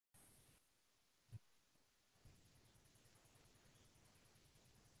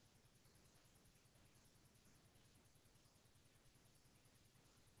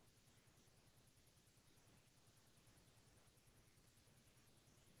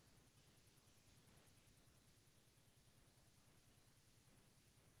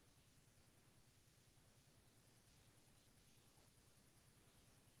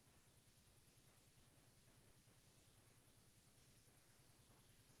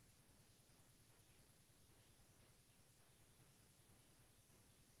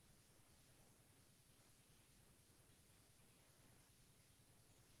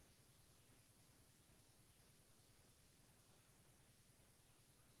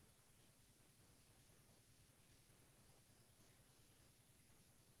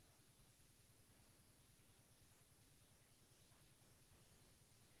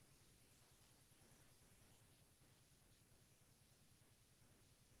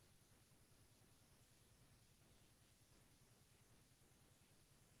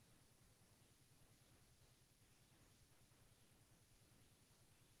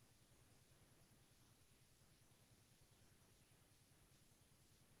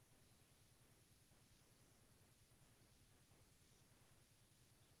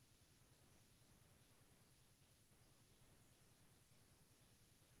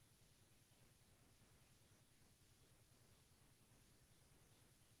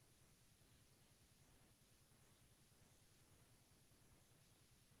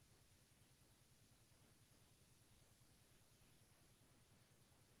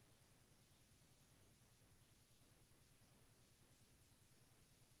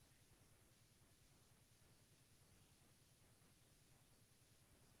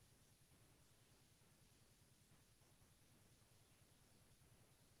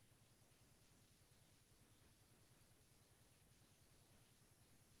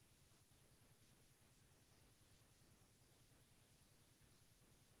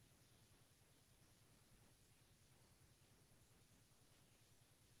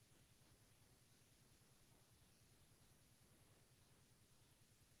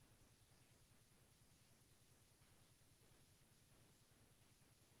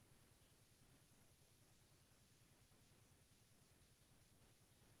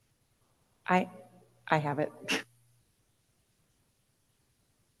I have it.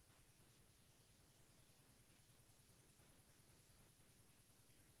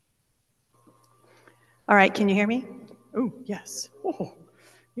 All right, can you hear me? Oh, yes. Oh,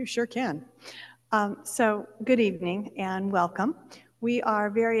 you sure can. So good evening and welcome. We are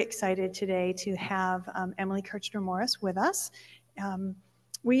very excited today to have Emily Kircher-Morris with us.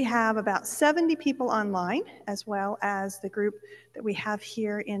 We have about 70 people online, as well as the group that we have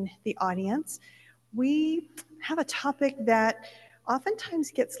here in the audience. We have a topic that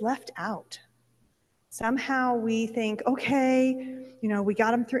oftentimes gets left out. Somehow we think, okay, we got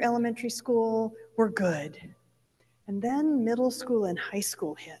them through elementary school, we're good. And then middle school and high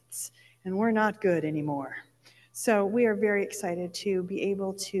school hits, and we're not good anymore. So we are very excited to be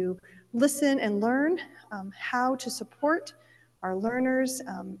able to listen and learn how to support our learners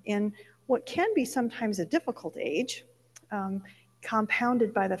in what can be sometimes a difficult age,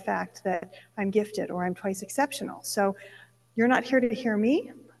 compounded by the fact that I'm gifted or I'm twice exceptional. So you're not here to hear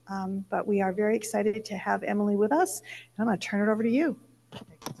me, but we are very excited to have Emily with us. I'm going to turn it over to you.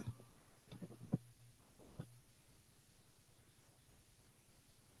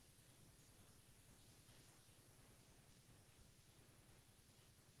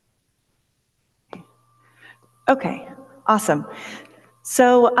 Okay, awesome.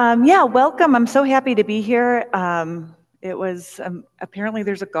 So yeah, welcome. I'm so happy to be here. It was, apparently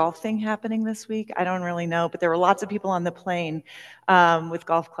there's a golf thing happening this week. I don't really know, but there were lots of people on the plane with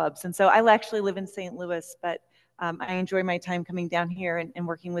golf clubs. And so I actually live in St. Louis, but I enjoy my time coming down here and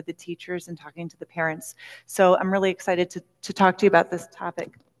working with the teachers and talking to the parents. So I'm really excited to talk to you about this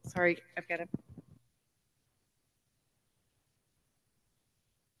topic. Sorry, I've got to...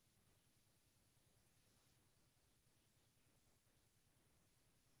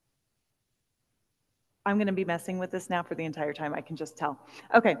 I'm going to be messing with this now for the entire time, I can just tell.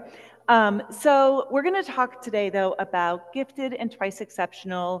 Okay, so we're going to talk today, though, about gifted and twice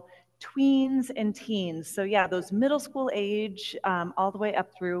exceptional tweens and teens. So yeah, those middle school age, all the way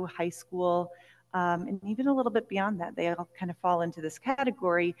up through high school, and even a little bit beyond that. They all kind of fall into this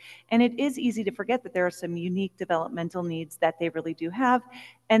category. And it is easy to forget that there are some unique developmental needs that they really do have,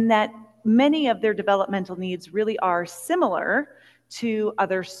 and that many of their developmental needs really are similar to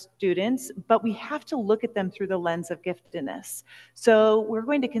other students, but we have to look at them through the lens of giftedness. So we're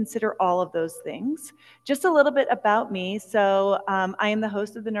going to consider all of those things. Just a little bit about me. So I am the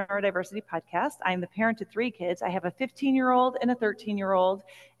host of the Neurodiversity Podcast. I'm the parent to 3 kids. I have a 15-year-old and a 13-year-old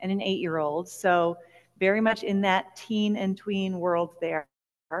and an 8-year-old. So very much in that teen and tween world there.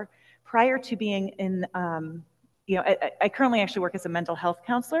 Prior to being in I currently actually work as a mental health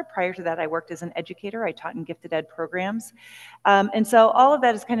counselor. Prior to that, I worked as an educator. I taught in gifted ed programs. And so all of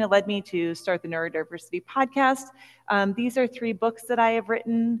that has kind of led me to start the Neurodiversity Podcast. These are 3 books that I have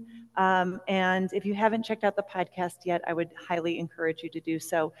written. And if you haven't checked out the podcast yet, I would highly encourage you to do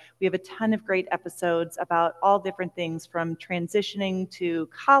so. We have a ton of great episodes about all different things, from transitioning to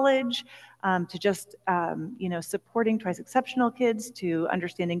college, to just supporting twice exceptional kids, to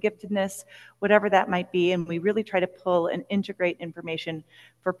understanding giftedness, whatever that might be. And we really try to pull and integrate information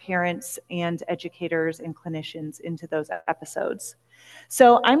for parents and educators and clinicians into those episodes.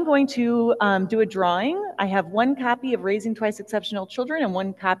 So I'm going to do a drawing. I have 1 copy of Raising Twice Exceptional Children and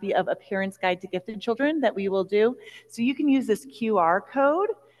 1 copy of A Parent's Guide to Gifted Children that we will do. So you can use this QR code.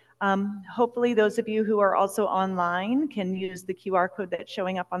 Hopefully those of you who are also online can use the QR code that's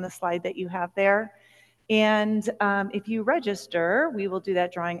showing up on the slide that you have there. And if you register, we will do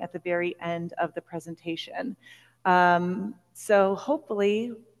that drawing at the very end of the presentation. So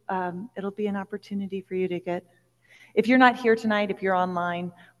hopefully it'll be an opportunity for you to get, if you're not here tonight, if you're online,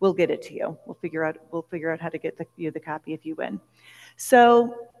 we'll get it to you. We'll figure out how to get you the copy if you win.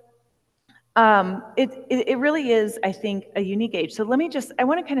 So it really is, I think, a unique age. So I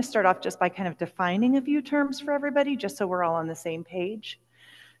want to kind of start off just by kind of defining a few terms for everybody, just so we're all on the same page.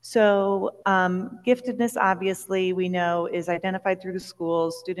 So giftedness, obviously, we know is identified through the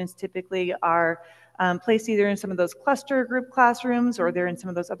schools. Students typically are placed either in some of those cluster group classrooms, or they're in some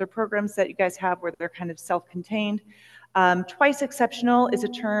of those other programs that you guys have where they're kind of self-contained. Twice exceptional is a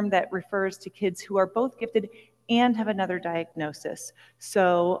term that refers to kids who are both gifted and have another diagnosis.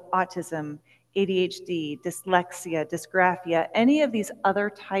 So autism, ADHD, dyslexia, dysgraphia, any of these other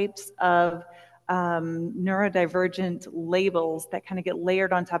types of neurodivergent labels that kind of get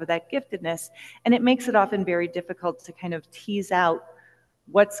layered on top of that giftedness. And it makes it often very difficult to kind of tease out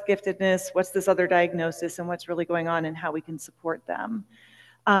what's giftedness, what's this other diagnosis, and what's really going on and how we can support them.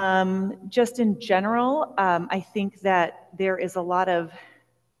 Just in general, I think that there is a lot of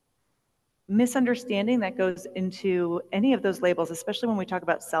misunderstanding that goes into any of those labels, especially when we talk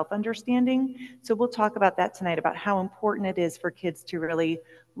about self-understanding. So we'll talk about that tonight, about how important it is for kids to really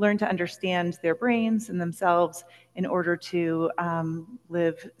learn to understand their brains and themselves in order to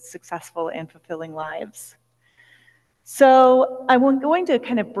live successful and fulfilling lives. So I'm going to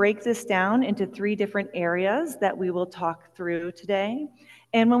kind of break this down into 3 different areas that we will talk through today.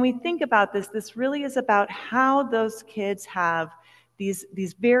 And when we think about this, this really is about how those kids have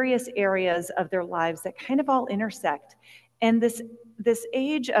these various areas of their lives that kind of all intersect. And this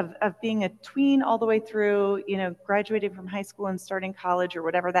age of being a tween all the way through, graduating from high school and starting college or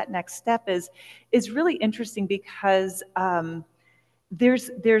whatever that next step is really interesting because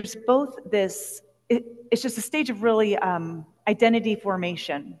there's both this, it's just a stage of really identity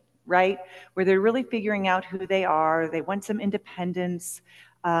formation, right? Where they're really figuring out who they are. They want some independence.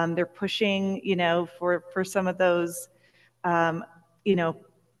 They're pushing, for some of those,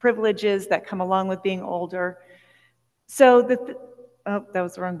 privileges that come along with being older. So oh, that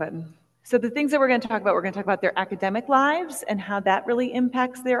was the wrong button. So the things that we're going to talk about their academic lives and how that really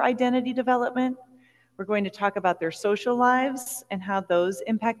impacts their identity development. We're going to talk about their social lives and how those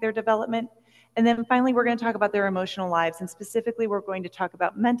impact their development. And then finally, we're going to talk about their emotional lives. And specifically, we're going to talk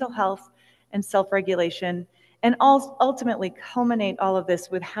about mental health and self-regulation, and ultimately culminate all of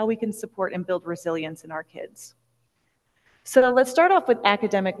this with how we can support and build resilience in our kids. So let's start off with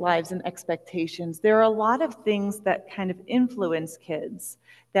academic lives and expectations. There are a lot of things that kind of influence kids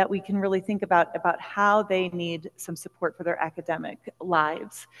that we can really think about how they need some support for their academic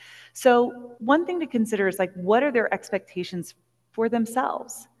lives. So one thing to consider is what are their expectations for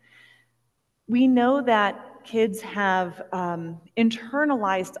themselves? We know that kids have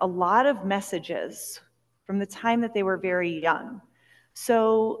internalized a lot of messages from the time that they were very young.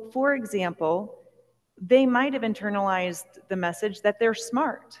 So for example, they might have internalized the message that they're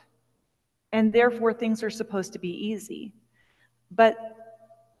smart and therefore things are supposed to be easy. But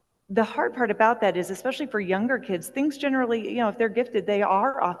the hard part about that is, especially for younger kids, things generally, if they're gifted, they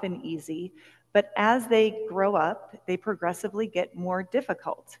are often easy. But as they grow up, they progressively get more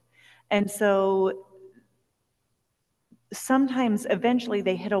difficult. And so sometimes eventually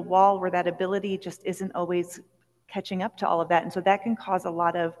they hit a wall where that ability just isn't always catching up to all of that. And so that can cause a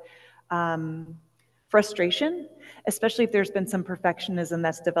lot of frustration, especially if there's been some perfectionism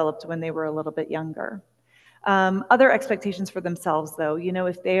that's developed when they were a little bit younger. Other expectations for themselves, though,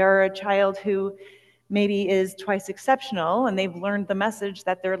 if they are a child who maybe is twice exceptional and they've learned the message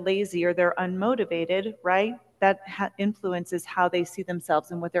that they're lazy or they're unmotivated, right? That influences how they see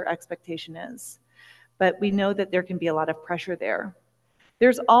themselves and what their expectation is. But we know that there can be a lot of pressure there.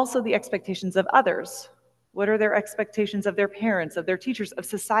 There's also the expectations of others. What are their expectations of their parents, of their teachers, of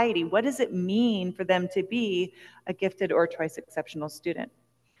society? What does it mean for them to be a gifted or twice exceptional student?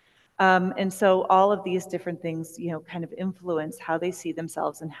 And so all of these different things, kind of influence how they see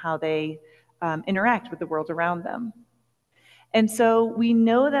themselves and how they interact with the world around them. And so we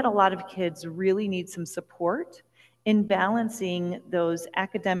know that a lot of kids really need some support in balancing those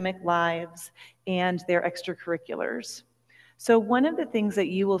academic lives and their extracurriculars. So one of the things that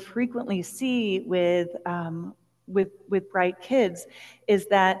you will frequently see with bright kids is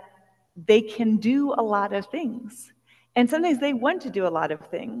that they can do a lot of things. And sometimes they want to do a lot of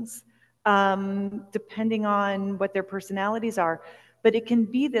things, depending on what their personalities are. But it can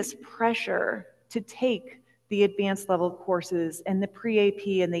be this pressure to take the advanced level courses and the pre-AP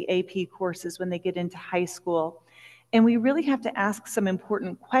and the AP courses when they get into high school. And we really have to ask some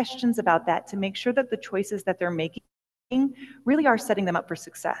important questions about that to make sure that the choices that they're making really are setting them up for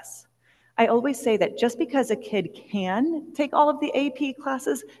success. I always say that just because a kid can take all of the AP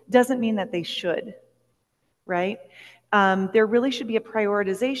classes doesn't mean that they should, right? There really should be a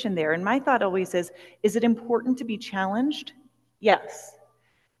prioritization there. And my thought always is it important to be challenged? Yes.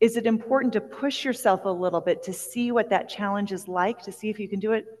 Is it important to push yourself a little bit to see what that challenge is like, to see if you can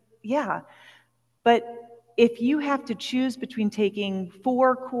do it? Yeah. But if you have to choose between taking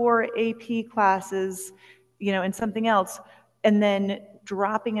 4 core AP classes, and something else, and then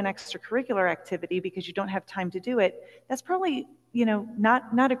dropping an extracurricular activity because you don't have time to do it, that's probably,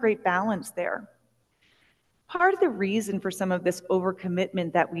 not a great balance there. Part of the reason for some of this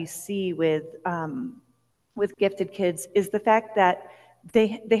overcommitment that we see with gifted kids is the fact that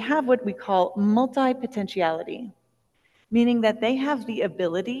they have what we call multi-potentiality, meaning that they have the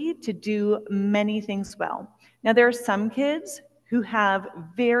ability to do many things well. Now, there are some kids who have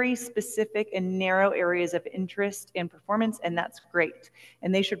very specific and narrow areas of interest and performance, and that's great.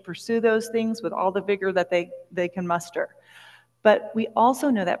 And they should pursue those things with all the vigor that they can muster. But we also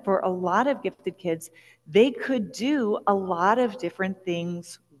know that for a lot of gifted kids, they could do a lot of different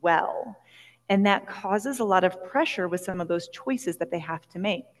things well. And that causes a lot of pressure with some of those choices that they have to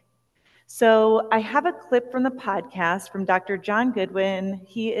make. So I have a clip from the podcast from Dr. John Goodwin.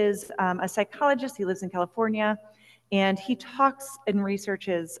 He is a psychologist. He lives in California, and he talks and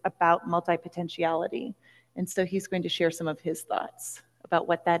researches about multipotentiality. And so he's going to share some of his thoughts about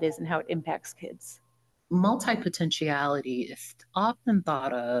what that is and how it impacts kids. Multipotentiality is often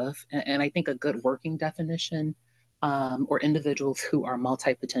thought of, and I think a good working definition, or individuals who are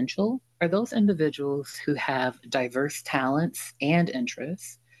multipotential are those individuals who have diverse talents and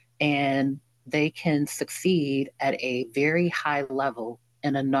interests, and they can succeed at a very high level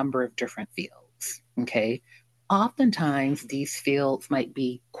in a number of different fields. Okay. Oftentimes, these fields might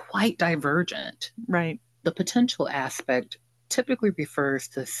be quite divergent. Right. The potential aspect typically refers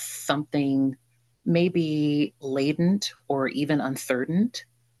to something maybe latent or even uncertain,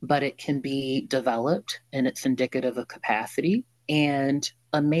 but it can be developed and it's indicative of capacity. And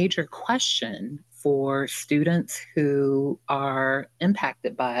a major question for students who are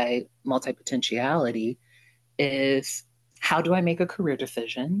impacted by multipotentiality is, how do I make a career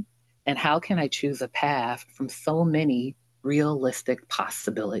decision? And how can I choose a path from so many realistic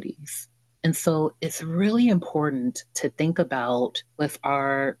possibilities? And so it's really important to think about with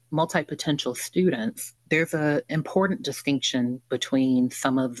our multipotential students, there's an important distinction between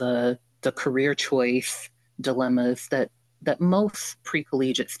some of the career choice dilemmas that most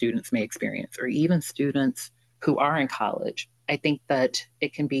pre-collegiate students may experience, or even students who are in college. I think that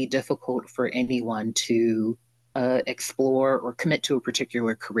it can be difficult for anyone to explore or commit to a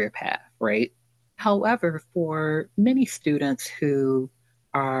particular career path, right? However, for many students who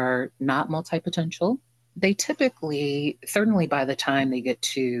are not multipotential, they typically, certainly by the time they get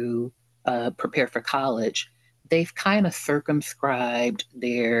to prepare for college, they've kind of circumscribed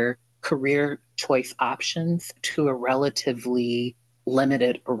their career choice options to a relatively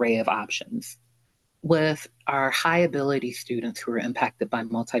limited array of options. With our high ability students who are impacted by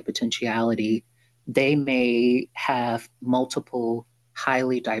multipotentiality, they may have multiple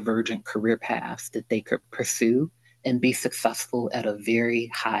highly divergent career paths that they could pursue and be successful at a very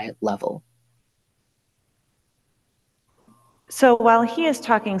high level. So while he is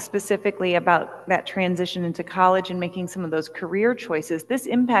talking specifically about that transition into college and making some of those career choices, this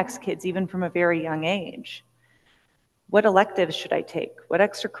impacts kids even from a very young age. What electives should I take? What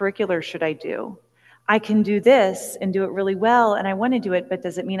extracurriculars should I do? I can do this and do it really well, and I want to do it, but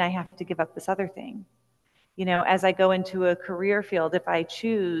does it mean I have to give up this other thing? You know, as I go into a career field, if I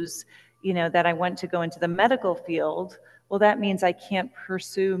choose, you know, that I want to go into the medical field, well, that means I can't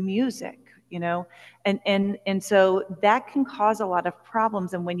pursue music, you know, and so that can cause a lot of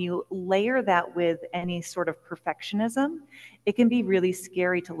problems. And when you layer that with any sort of perfectionism, it can be really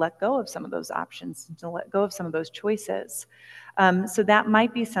scary to let go of some of those options and to let go of some of those choices. So that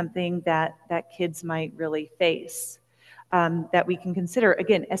might be something that kids might really face. That we can consider,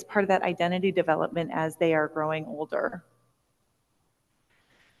 again, as part of that identity development as they are growing older.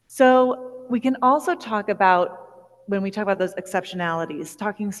 So we can also talk about, when we talk about those exceptionalities,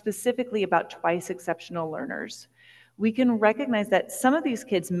 talking specifically about twice exceptional learners. We can recognize that some of these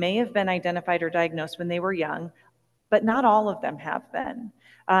kids may have been identified or diagnosed when they were young, but not all of them have been.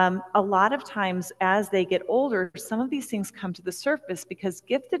 A lot of times as they get older, some of these things come to the surface because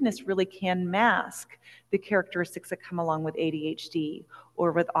giftedness really can mask the characteristics that come along with ADHD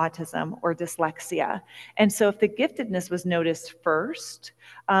or with autism or dyslexia. And so if the giftedness was noticed first,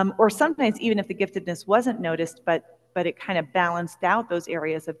 or sometimes even if the giftedness wasn't noticed, but it kind of balanced out those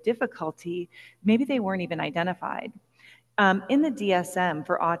areas of difficulty, maybe they weren't even identified. In the DSM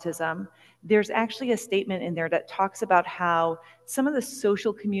for autism, there's actually a statement in there that talks about how some of the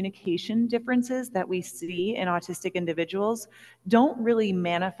social communication differences that we see in autistic individuals don't really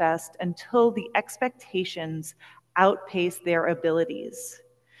manifest until the expectations outpace their abilities.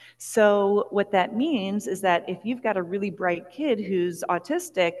 So what that means is that if you've got a really bright kid who's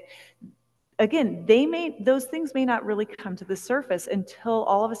autistic, again, those things may not really come to the surface until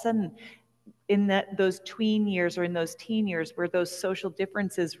all of a sudden in those tween years or in those teen years where those social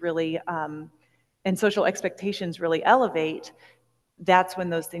differences really and social expectations really elevate. That's when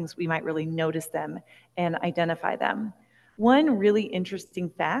those things, we might really notice them and identify them. One really interesting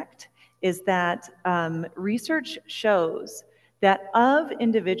fact is that research shows that of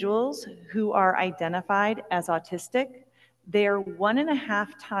individuals who are identified as autistic, they are 1.5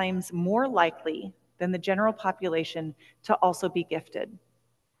 times more likely than the general population to also be gifted.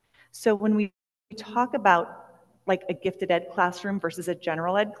 So when we talk about like a gifted ed classroom versus a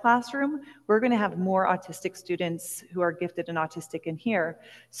general ed classroom, we're going to have more autistic students who are gifted and autistic in here.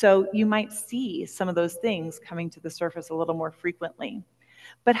 So you might see some of those things coming to the surface a little more frequently.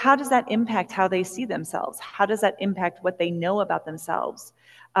 But how does that impact how they see themselves? How does that impact what they know about themselves?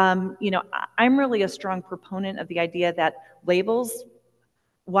 I'm really a strong proponent of the idea that labels,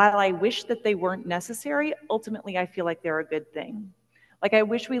 while I wish that they weren't necessary, ultimately I feel like they're a good thing. Like, I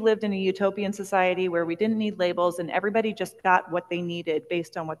wish we lived in a utopian society where we didn't need labels and everybody just got what they needed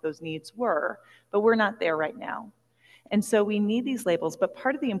based on what those needs were. But we're not there right now. And so we need these labels. But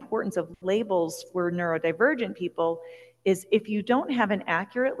part of the importance of labels for neurodivergent people is if you don't have an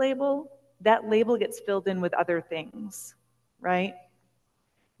accurate label, that label gets filled in with other things, right?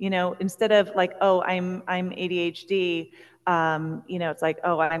 Instead of like, oh, I'm ADHD, it's like,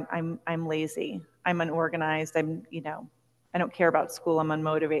 oh, I'm lazy, I'm unorganized, I don't care about school, I'm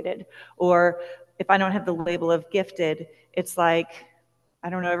unmotivated. Or if I don't have the label of gifted, it's like,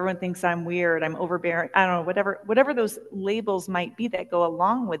 I don't know, everyone thinks I'm weird, I'm overbearing, I don't know, whatever those labels might be that go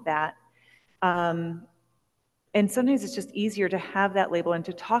along with that. And sometimes it's just easier to have that label and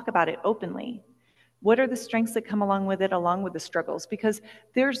to talk about it openly. What are the strengths that come along with it, along with the struggles? Because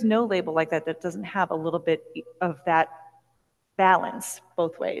there's no label like that that doesn't have a little bit of that balance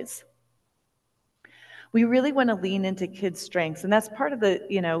both ways. We really want to lean into kids' strengths, and that's part of the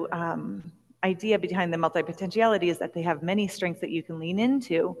idea behind the multipotentiality is that they have many strengths that you can lean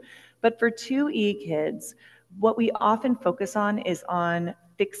into. But for 2E kids, what we often focus on is on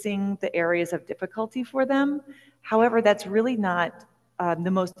fixing the areas of difficulty for them. However, that's really not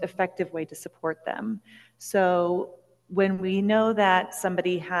the most effective way to support them. So when we know that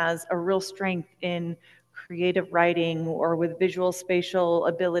somebody has a real strength in creative writing or with visual spatial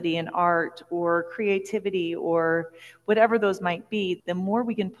ability in art or creativity or whatever those might be, the more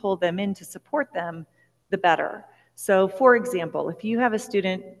we can pull them in to support them, the better. So for example, if you have a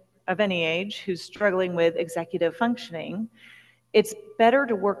student of any age who's struggling with executive functioning, it's better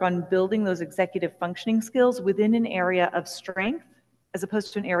to work on building those executive functioning skills within an area of strength as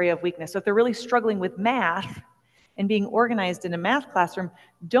opposed to an area of weakness. So if they're really struggling with math and being organized in a math classroom,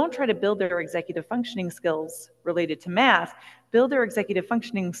 don't try to build their executive functioning skills related to math. Build their executive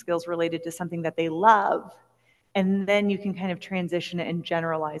functioning skills related to something that they love, and then you can kind of transition it and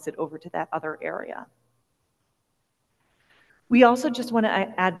generalize it over to that other area. We also just want to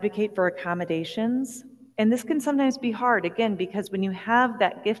advocate for accommodations. And this can sometimes be hard, again, because when you have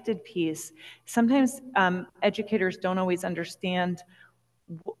that gifted piece, sometimes educators don't always understand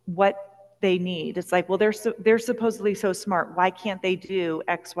what they need. It's like, well, they're supposedly so smart. Why can't they do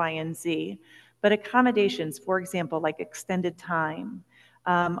X, Y, and Z? But accommodations, for example, like extended time,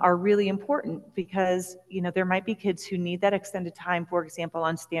 are really important because there might be kids who need that extended time, for example,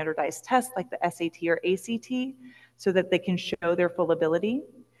 on standardized tests like the SAT or ACT, so that they can show their full ability.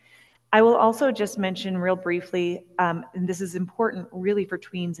 I will also just mention real briefly, and this is important really for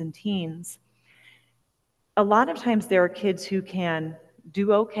tweens and teens, a lot of times there are kids who can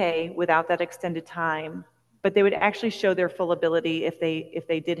do okay without that extended time, but they would actually show their full ability if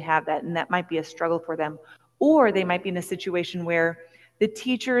they did have that, and that might be a struggle for them. Or they might be in a situation where the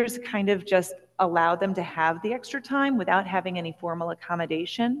teachers kind of just allow them to have the extra time without having any formal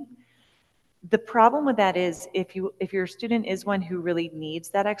accommodation. The problem with that is if your student is one who really needs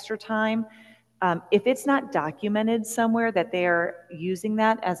that extra time, if it's not documented somewhere that they are using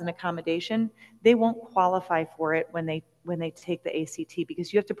that as an accommodation, they won't qualify for it when they take the ACT,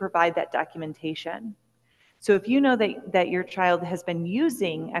 because you have to provide that documentation. So if you know that your child has been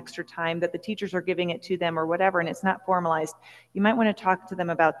using extra time, that the teachers are giving it to them or whatever, and it's not formalized, you might want to talk to them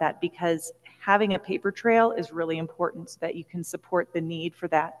about that, because having a paper trail is really important so that you can support the need for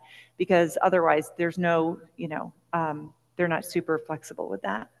that, because otherwise there's no, they're not super flexible with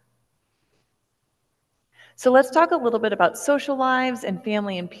that. So let's talk a little bit about social lives and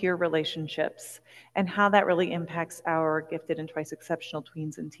family and peer relationships and how that really impacts our gifted and twice exceptional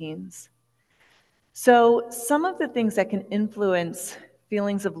tweens and teens. So some of the things that can influence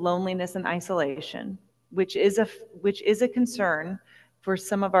feelings of loneliness and isolation, which is a concern for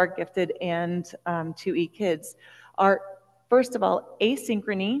some of our gifted and 2E kids, are, first of all,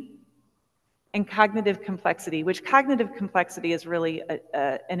 asynchrony and cognitive complexity, which cognitive complexity is really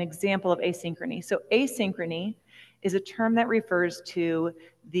an example of asynchrony. So asynchrony is a term that refers to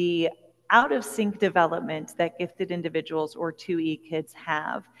the out of sync development that gifted individuals or 2E kids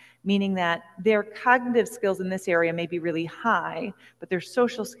have, meaning that their cognitive skills in this area may be really high, but their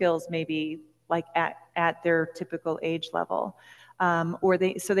social skills may be like at their typical age level.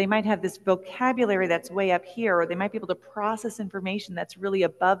 So they might have this vocabulary that's way up here, or they might be able to process information that's really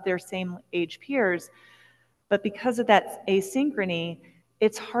above their same age peers. But because of that asynchrony,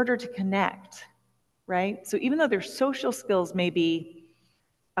 it's harder to connect, right? So even though their social skills may be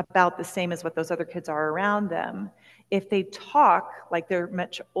about the same as what those other kids are around them. If they talk like they're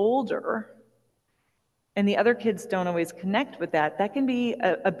much older and the other kids don't always connect with that, that can be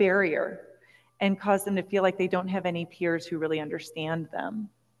a barrier and cause them to feel like they don't have any peers who really understand them.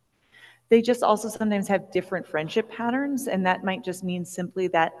 They just also sometimes have different friendship patterns, and that might just mean simply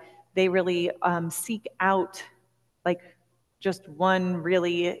that they really seek out like just one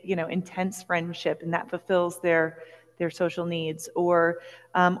really, intense friendship, and that fulfills their social needs, or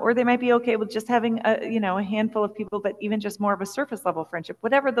they might be okay with just having a handful of people, but even just more of a surface level friendship,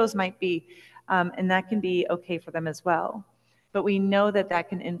 whatever those might be, and that can be okay for them as well. But we know that that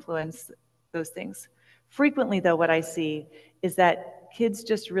can influence those things. Frequently, though, what I see is that kids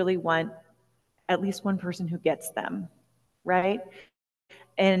just really want at least one person who gets them, right?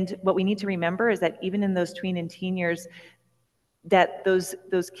 And what we need to remember is that even in those tween and teen years, that those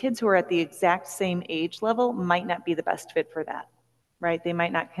kids who are at the exact same age level might not be the best fit for that, right? They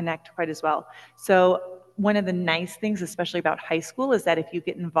might not connect quite as well. So one of the nice things, especially about high school, is that if you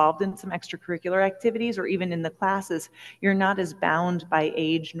get involved in some extracurricular activities or even in the classes, you're not as bound by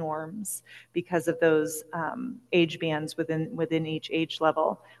age norms because of those age bands within each age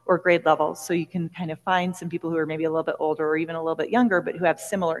level or grade level. So you can kind of find some people who are maybe a little bit older or even a little bit younger, but who have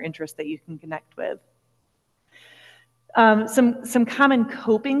similar interests that you can connect with. Some common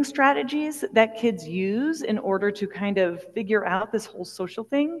coping strategies that kids use in order to kind of figure out this whole social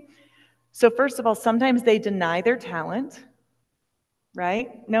thing. So first of all, sometimes they deny their talent,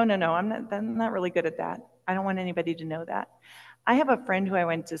 right? No, I'm not really good at that. I don't want anybody to know that. I have a friend who I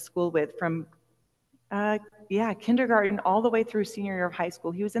went to school with from, kindergarten all the way through senior year of high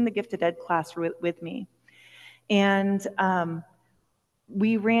school. He was in the gifted ed class with me. And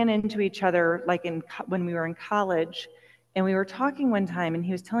we ran into each other like when we were in college, and we were talking one time, and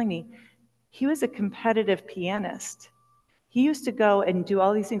he was telling me he was a competitive pianist. He used to go and do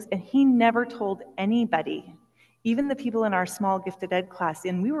all these things, and he never told anybody, even the people in our small gifted ed class,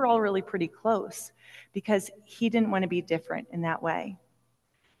 and we were all really pretty close, because he didn't want to be different in that way.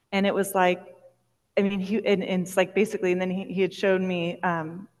 And it was like, and it's like basically, and then he had shown me,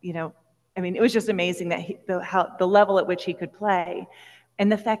 it was just amazing that the level at which he could play,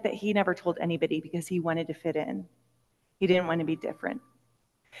 and the fact that he never told anybody because he wanted to fit in. He didn't want to be different.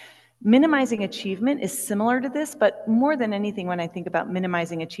 Minimizing achievement is similar to this, but more than anything, when I think about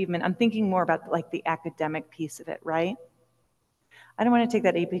minimizing achievement, I'm thinking more about like the academic piece of it, right? I don't want to take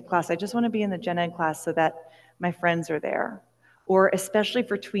that AP class. I just want to be in the gen ed class so that my friends are there. Or especially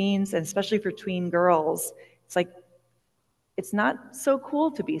for tweens and especially for tween girls, it's like, it's not so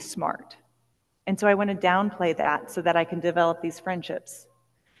cool to be smart. And so I want to downplay that so that I can develop these friendships.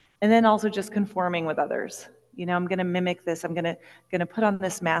 And then also just conforming with others. I'm going to mimic this. I'm going to put on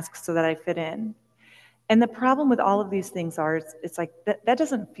this mask so that I fit in. And the problem with all of these things it's like that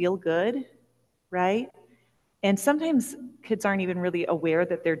doesn't feel good, right? And sometimes kids aren't even really aware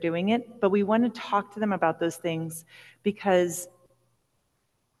that they're doing it, but we want to talk to them about those things because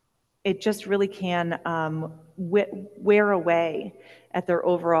it just really can wear away at their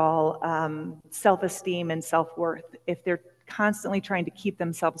overall self-esteem and self-worth if they're constantly trying to keep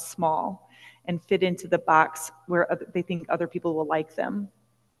themselves small and fit into the box where they think other people will like them.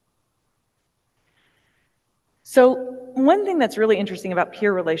 So one thing that's really interesting about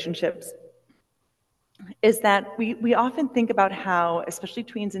peer relationships is that we often think about how, especially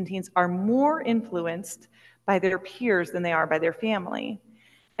tweens and teens, are more influenced by their peers than they are by their family.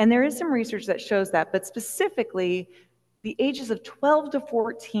 And there is some research that shows that, but specifically, the ages of 12 to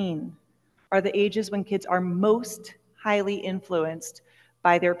 14 are the ages when kids are most highly influenced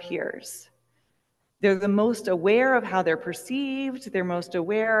by their peers. They're the most aware of how they're perceived. They're most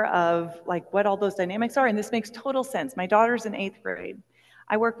aware of like what all those dynamics are. And this makes total sense. My daughter's in 8th grade.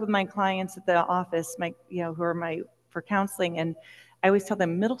 I work with my clients at the office, who are for counseling, and I always tell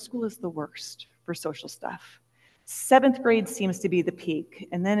them middle school is the worst for social stuff. 7th grade seems to be the peak,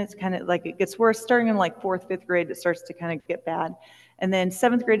 and then it's kind of like it gets worse. Starting in like 4th, 5th grade, it starts to kind of get bad, and then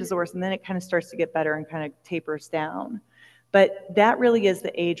 7th grade is the worst, and then it kind of starts to get better and kind of tapers down. But that really is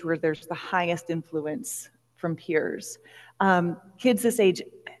the age where there's the highest influence from peers. Kids this age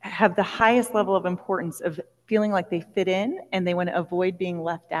have the highest level of importance of feeling like they fit in and they want to avoid being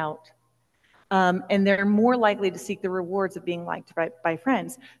left out. And they're more likely to seek the rewards of being liked by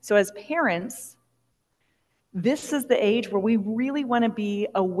friends. So as parents, this is the age where we really want to be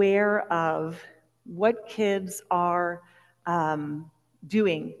aware of what kids are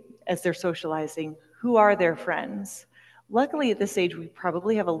doing as they're socializing. Who are their friends? Luckily, at this age, we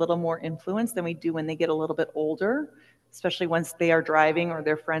probably have a little more influence than we do when they get a little bit older, especially once they are driving or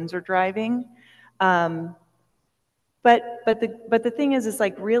their friends are driving. But the thing is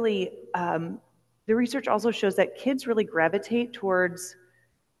like really, the research also shows that kids really gravitate towards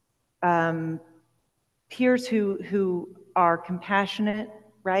peers who are compassionate,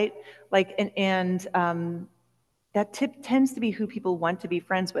 right? Like, and that tends to be who people want to be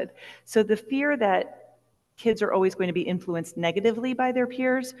friends with. So the fear that kids are always going to be influenced negatively by their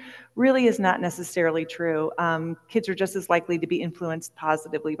peers really is not necessarily true. Kids are just as likely to be influenced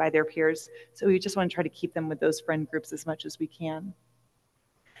positively by their peers. So we just want to try to keep them with those friend groups as much as we can.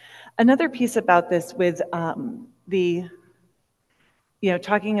 Another piece about this with talking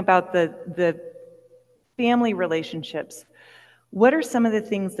about the family relationships, what are some of the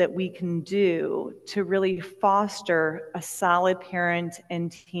things that we can do to really foster a solid parent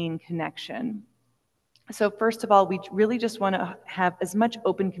and teen connection? So first of all, we really just want to have as much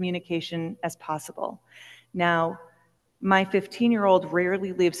open communication as possible. Now, my 15-year-old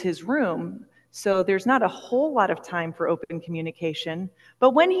rarely leaves his room, so there's not a whole lot of time for open communication, but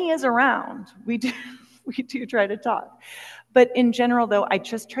when he is around, we do try to talk. But in general, though, I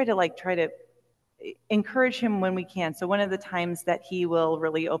just try to encourage him when we can. So one of the times that he will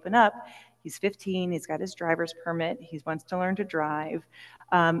really open up, he's 15, he's got his driver's permit, he wants to learn to drive.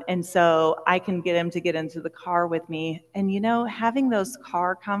 And so I can get him to get into the car with me. And having those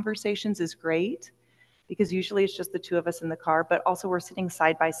car conversations is great because usually it's just the two of us in the car, but also we're sitting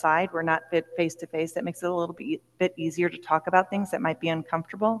side by side. We're not face to face. That makes it a little bit easier to talk about things that might be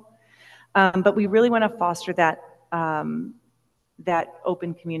uncomfortable. But we really want to foster that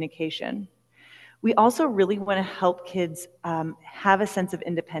open communication. We also really want to help kids have a sense of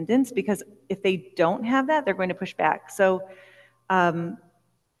independence because if they don't have that, they're going to push back. So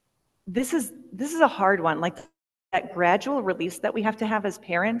this is a hard one, like that gradual release that we have to have as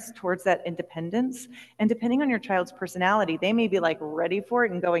parents towards that independence. And depending on your child's personality, they may be like ready for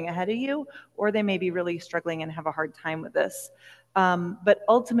it and going ahead of you, or they may be really struggling and have a hard time with this. But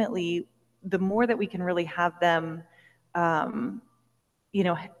ultimately, the more that we can really have them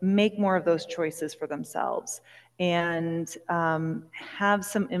make more of those choices for themselves and have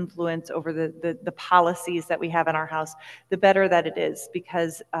some influence over the policies that we have in our house, the better that it is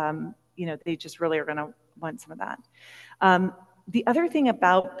because, they just really are going to want some of that. The other thing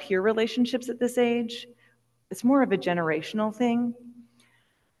about peer relationships at this age, it's more of a generational thing.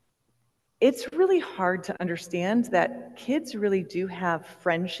 It's really hard to understand that kids really do have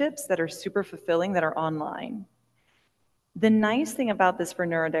friendships that are super fulfilling that are online. The nice thing about this for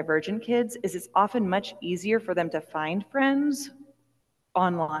neurodivergent kids is it's often much easier for them to find friends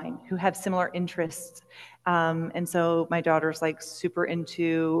online who have similar interests. And so my daughter's like super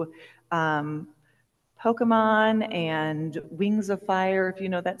into Pokemon and Wings of Fire, if you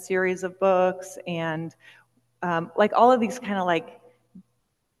know that series of books, and like all of these kind of like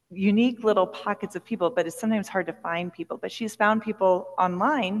unique little pockets of people, but it's sometimes hard to find people. But she's found people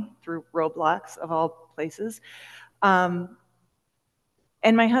online through Roblox, of all places. And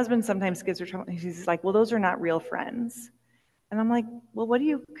my husband sometimes gives her trouble. He's like, well, those are not real friends. And I'm like, well, what do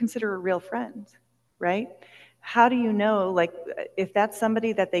you consider a real friend, right? How do you know, like, if that's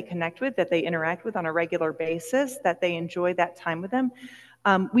somebody that they connect with, that they interact with on a regular basis, that they enjoy that time with them?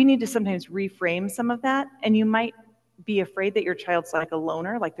 We need to sometimes reframe some of that. And you might be afraid that your child's like a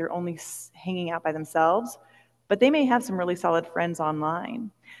loner, like they're only hanging out by themselves, but they may have some really solid friends online.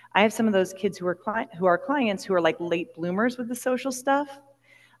 I have some of those kids who are clients who are like late bloomers with the social stuff.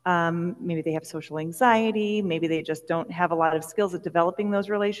 Maybe they have social anxiety, maybe they just don't have a lot of skills at developing those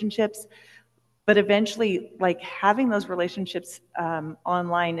relationships. But eventually, like having those relationships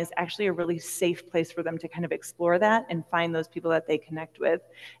online is actually a really safe place for them to kind of explore that and find those people that they connect with.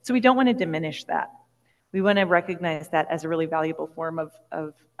 So we don't want to diminish that. We want to recognize that as a really valuable form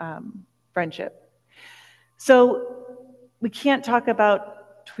of friendship. So we can't talk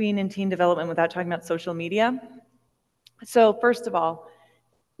about tween and teen development without talking about social media. So first of all,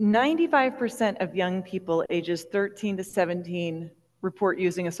 95% of young people ages 13 to 17 report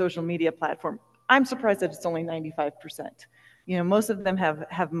using a social media platform. I'm surprised that it's only 95%. Most of them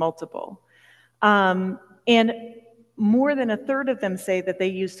have multiple. And more than a third of them say that they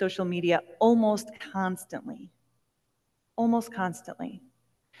use social media almost constantly. Almost constantly.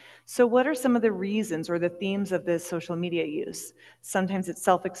 So what are some of the reasons or the themes of this social media use? Sometimes it's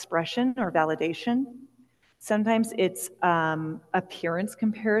self-expression or validation. Sometimes it's appearance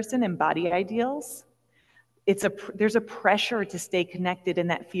comparison and body ideals. There's a pressure to stay connected and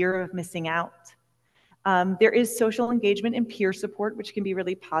that fear of missing out. There is social engagement and peer support, which can be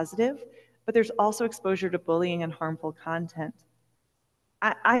really positive, but there's also exposure to bullying and harmful content.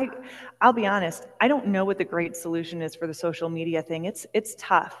 I'll be honest, I don't know what the great solution is for the social media thing. It's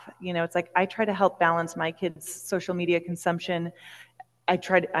tough. It's like I try to help balance my kids' social media consumption. It's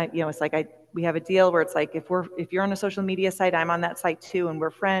like we have a deal where it's like if you're on a social media site, I'm on that site too, and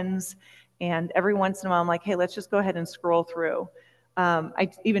we're friends. And every once in a while, I'm like, hey, let's just go ahead and scroll through. I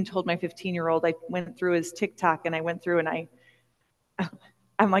even told my 15-year-old, I went through his TikTok and I went through and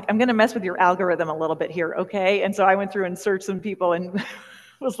I'm like, I'm going to mess with your algorithm a little bit here, okay? And so I went through and searched some people and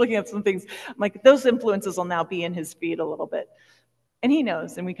was looking at some things. I'm like, those influences will now be in his feed a little bit. And he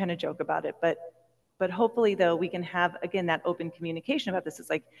knows, and we kind of joke about it. But hopefully, though, we can have, again, that open communication about this. It's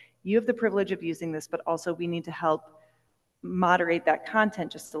like, you have the privilege of using this, but also we need to help moderate that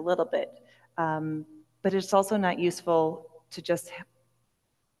content just a little bit. But it's also not useful to just,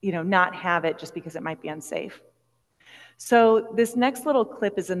 not have it just because it might be unsafe. So this next little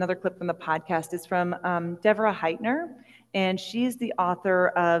clip is another clip from the podcast. It's from Deborah Heitner, and she's the author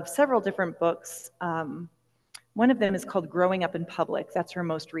of several different books. One of them is called Growing Up in Public. That's her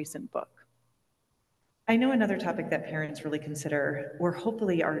most recent book. I know another topic that parents really consider, or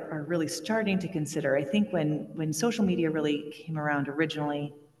hopefully are really starting to consider. I think when social media really came around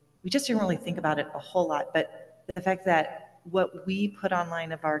originally, we just didn't really think about it a whole lot, but the fact that what we put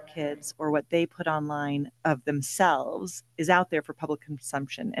online of our kids or what they put online of themselves is out there for public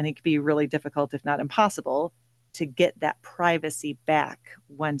consumption. And it can be really difficult, if not impossible, to get that privacy back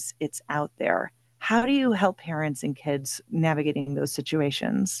once it's out there. How do you help parents and kids navigating those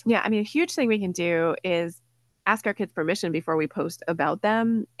situations? Yeah, I mean, a huge thing we can do is ask our kids permission before we post about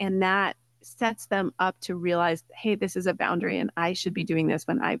them. And that sets them up to realize, hey, this is a boundary and I should be doing this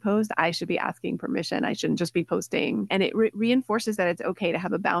when I post. I should be asking permission. I shouldn't just be posting. And it reinforces that it's okay to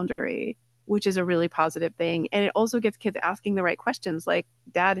have a boundary, which is a really positive thing. And it also gets kids asking the right questions like,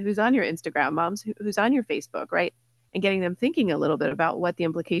 Dad, who's on your Instagram? Moms, who's on your Facebook, right? And getting them thinking a little bit about what the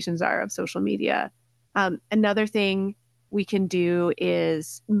implications are of social media. Another thing we can do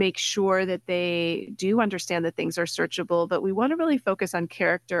is make sure that they do understand that things are searchable, but we want to really focus on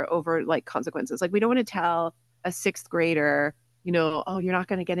character over like consequences. Like we don't want to tell a sixth grader, oh, you're not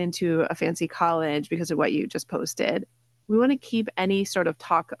going to get into a fancy college because of what you just posted. We want to keep any sort of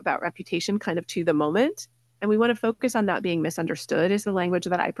talk about reputation kind of to the moment. And we want to focus on not being misunderstood is the language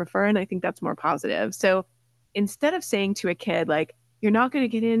that I prefer. And I think that's more positive. So instead of saying to a kid, like, you're not going to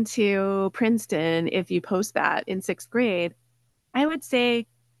get into Princeton if you post that in sixth grade, I would say,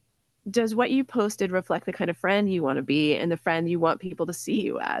 does what you posted reflect the kind of friend you want to be and the friend you want people to see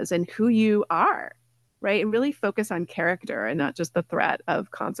you as and who you are, right? And really focus on character and not just the threat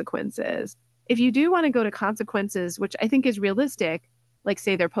of consequences. If you do want to go to consequences, which I think is realistic, like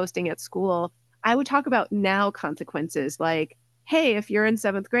say they're posting at school, I would talk about now consequences like, hey, if you're in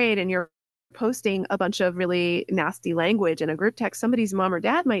seventh grade and you're posting a bunch of really nasty language in a group text, somebody's mom or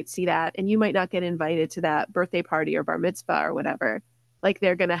dad might see that and you might not get invited to that birthday party or bar mitzvah or whatever. Like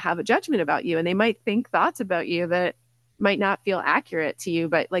they're going to have a judgment about you and they might think thoughts about you that might not feel accurate to you,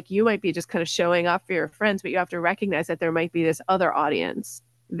 but like you might be just kind of showing off for your friends, but you have to recognize that there might be this other audience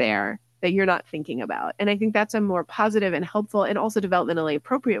there that you're not thinking about. And I think that's a more positive and helpful and also developmentally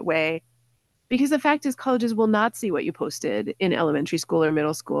appropriate way. Because the fact is, colleges will not see what you posted in elementary school or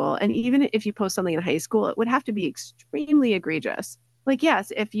middle school. And even if you post something in high school, it would have to be extremely egregious. Like,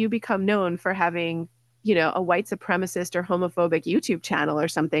 yes, if you become known for having, a white supremacist or homophobic YouTube channel or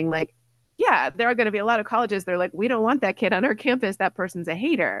something, like, yeah, there are going to be a lot of colleges. They're like, we don't want that kid on our campus. That person's a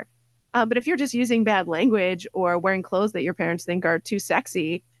hater. But if you're just using bad language or wearing clothes that your parents think are too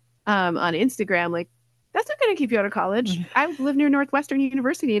sexy on Instagram, like, that's not going to keep you out of college. I live near Northwestern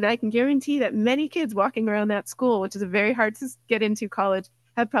University, and I can guarantee that many kids walking around that school, which is a very hard to get into college,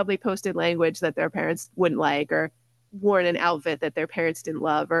 have probably posted language that their parents wouldn't like or worn an outfit that their parents didn't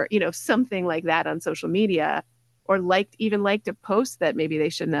love or, something like that on social media or liked a post that maybe they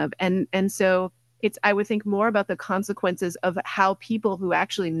shouldn't have. And so I would think more about the consequences of how people who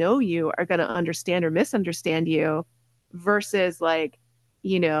actually know you are going to understand or misunderstand you versus like,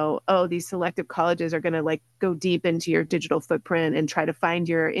 these selective colleges are going to like go deep into your digital footprint and try to find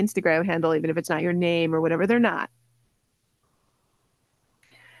your Instagram handle, even if it's not your name or whatever. They're not.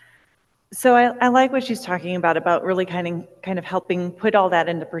 So I like what she's talking about really kind of helping put all that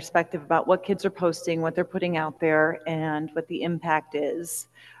into perspective about what kids are posting, what they're putting out there, and what the impact is,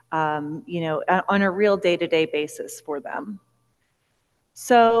 on a real day-to-day basis for them.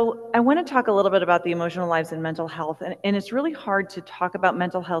 So I want to talk a little bit about the emotional lives and mental health. And it's really hard to talk about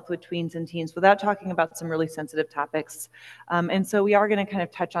mental health with tweens and teens without talking about some really sensitive topics. And so we are going to kind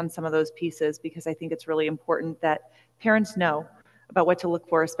of touch on some of those pieces because I think it's really important that parents know about what to look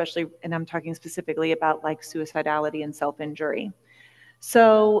for, especially, and I'm talking specifically about like suicidality and self-injury.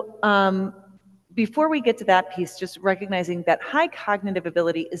 So before we get to that piece, just recognizing that high cognitive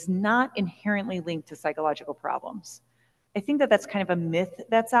ability is not inherently linked to psychological problems. I think that that's kind of a myth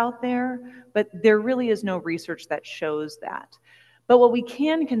that's out there, but there really is no research that shows that. But what we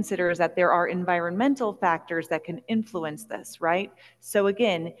can consider is that there are environmental factors that can influence this, right? So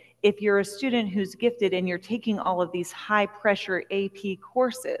again, if you're a student who's gifted and you're taking all of these high pressure AP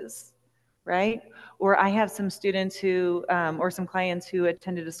courses, right? Or I have some students who, or some clients who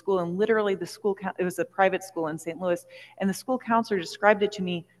attended a school, and literally the school, it was a private school in St. Louis, and the school counselor described it to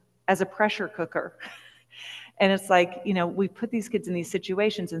me as a pressure cooker. And it's like, you know, we put these kids in these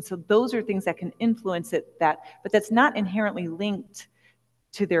situations, and so those are things that can influence it, but that's not inherently linked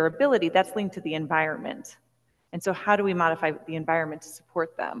to their ability, that's linked to the environment. And so how do we modify the environment to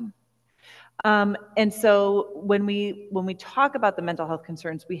support them? And so when we talk about the mental health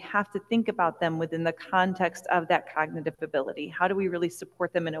concerns, we have to think about them within the context of that cognitive ability. How do we really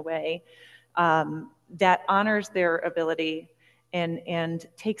support them in a way that honors their ability and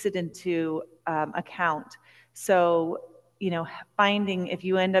takes it into account? So, you know, finding, if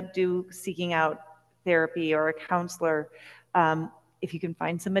you end up seeking out therapy or a counselor, if you can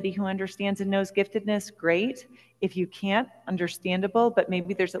find somebody who understands and knows giftedness, great. If you can't, understandable, but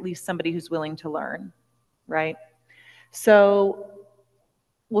maybe there's at least somebody who's willing to learn, right? So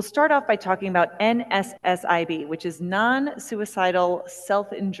we'll start off by talking about NSSIB, which is non-suicidal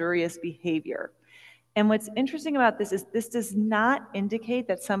self-injurious behavior. And what's interesting about this is this does not indicate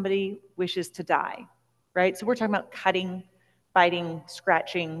that somebody wishes to die, right? So we're talking about cutting, biting,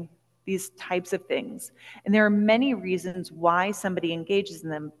 scratching, these types of things. And there are many reasons why somebody engages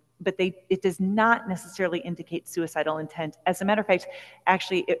in them, but it does not necessarily indicate suicidal intent. As a matter of fact,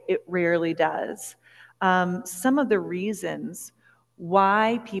 actually, it rarely does. Some of the reasons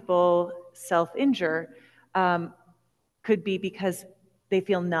why people self-injure could be because they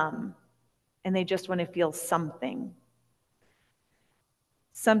feel numb and they just want to feel something.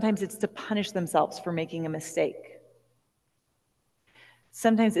 Sometimes it's to punish themselves for making a mistake.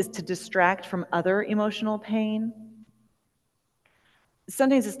 Sometimes it's to distract from other emotional pain.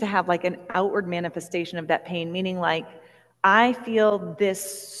 Sometimes it's to have like an outward manifestation of that pain, meaning like, I feel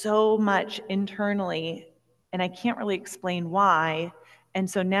this so much internally and I can't really explain why. And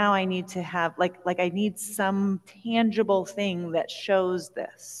so now I need to have like I need some tangible thing that shows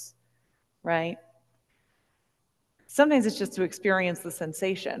this, right? Sometimes it's just to experience the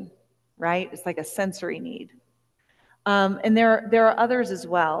sensation, right? It's like a sensory need. And there are others as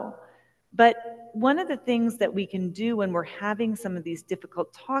well. But one of the things that we can do when we're having some of these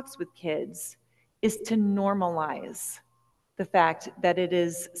difficult talks with kids is to normalize the fact that it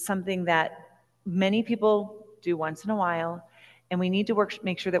is something that many people do once in a while, and we need to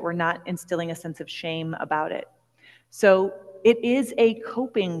make sure that we're not instilling a sense of shame about it. So it is a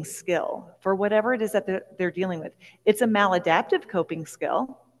coping skill for whatever it is that they're dealing with. It's a maladaptive coping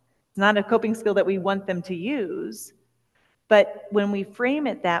skill. It's not a coping skill that we want them to use. But when we frame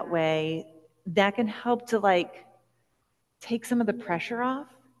it that way, that can help to like take some of the pressure off.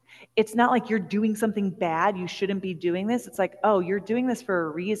 It's not like you're doing something bad, you shouldn't be doing this. It's like, oh, you're doing this for a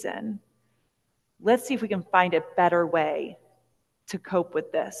reason. Let's see if we can find a better way to cope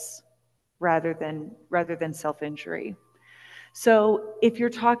with this rather than self-injury. So if you're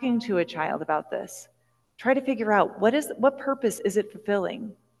talking to a child about this, try to figure out what purpose is it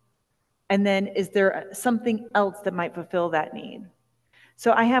fulfilling? And then is there something else that might fulfill that need?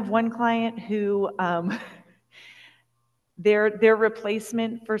 So I have one client who their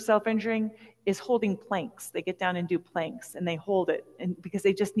replacement for self-injuring is holding planks. They get down and do planks and they hold it, and because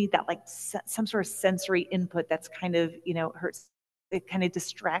they just need that like some sort of sensory input that's kind of, you know, hurts. It kind of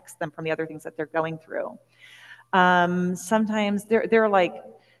distracts them from the other things that they're going through. Sometimes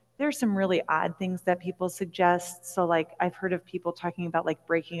there's some really odd things that people suggest. So like I've heard of people talking about like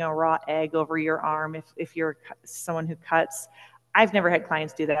breaking a raw egg over your arm if you're someone who cuts. I've never had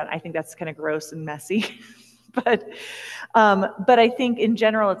clients do that. I think that's kind of gross and messy. But I think in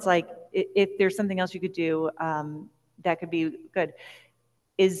general, it's like if there's something else you could do that could be good.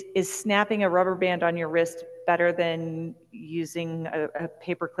 Is snapping a rubber band on your wrist better than using a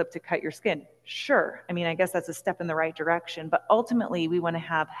paper clip to cut your skin? Sure. I mean, I guess that's a step in the right direction, but ultimately we want to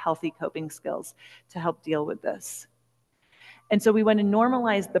have healthy coping skills to help deal with this. And so we want to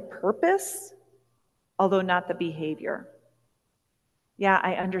normalize the purpose, although not the behavior. Yeah,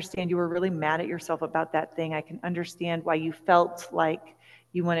 I understand you were really mad at yourself about that thing. I can understand why you felt like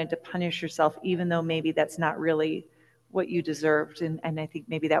you wanted to punish yourself, even though maybe that's not really what you deserved. And I think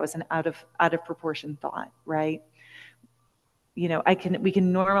maybe that was an out of proportion thought, right? You know, we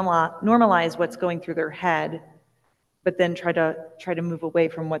can normalize what's going through their head but then try to move away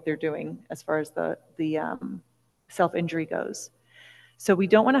from what they're doing as far as the self-injury goes. So we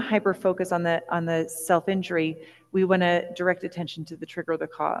don't want to hyper focus on the self-injury. We want to direct attention to the trigger or the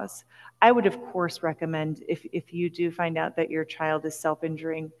cause. I would, of course, recommend if you do find out that your child is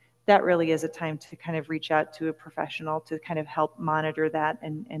self-injuring, that really is a time to kind of reach out to a professional to kind of help monitor that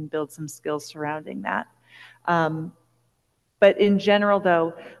and build some skills surrounding that. But in general,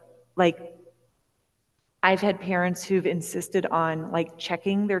 though, like, I've had parents who've insisted on like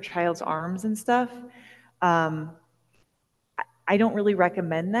checking their child's arms and stuff. I don't really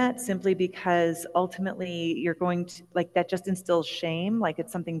recommend that, simply because ultimately you're going to, like, that just instills shame, like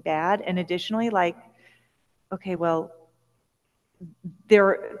it's something bad. And additionally, like, okay, well,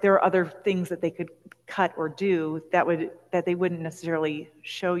 there are other things that they could cut or do that they wouldn't necessarily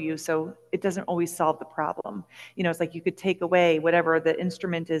show you, so it doesn't always solve the problem. You know, it's like you could take away whatever the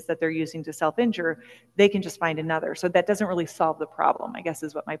instrument is that they're using to self-injure, they can just find another. So that doesn't really solve the problem, I guess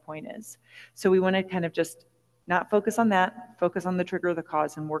is what my point is. So we want to kind of just not focus on that, focus on the trigger or the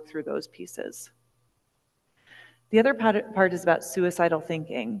cause and work through those pieces. The other part is about suicidal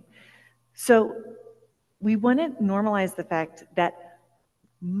thinking. So we want to normalize the fact that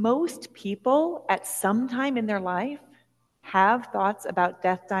most people at some time in their life have thoughts about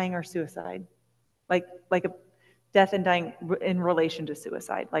death, dying, or suicide. Like a death and dying in relation to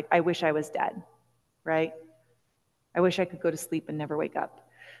suicide. Like, I wish I was dead, right? I wish I could go to sleep and never wake up.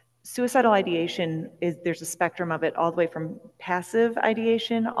 Suicidal ideation there's a spectrum of it, all the way from passive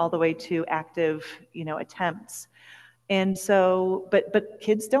ideation all the way to active, attempts. And so, but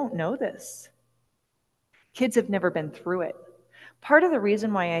kids don't know this. Kids have never been through it. Part of the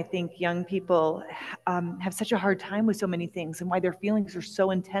reason why I think young people have such a hard time with so many things and why their feelings are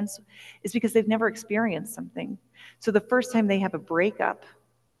so intense is because they've never experienced something. So the first time they have a breakup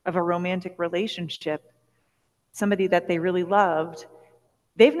of a romantic relationship, somebody that they really loved,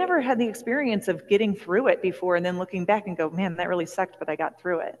 they've never had the experience of getting through it before and then looking back and go, man, that really sucked, but I got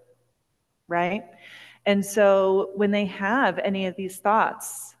through it, right? And so when they have any of these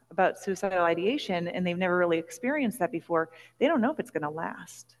thoughts about suicidal ideation and they've never really experienced that before, they don't know if it's going to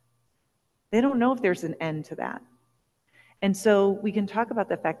last. They don't know if there's an end to that. And so we can talk about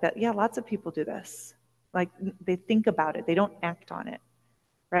the fact that, yeah, lots of people do this. Like, they think about it, they don't act on it,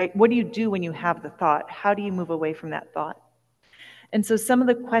 right? What do you do when you have the thought? How do you move away from that thought? And so some of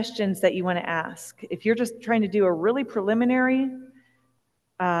the questions that you want to ask, if you're just trying to do a really preliminary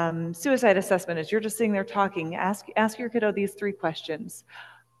suicide assessment, as you're just sitting there talking, ask your kiddo these 3 questions.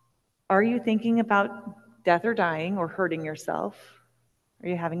 Are you thinking about death or dying or hurting yourself? Are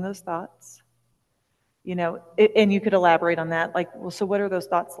you having those thoughts? And you could elaborate on that. Like, well, so what are those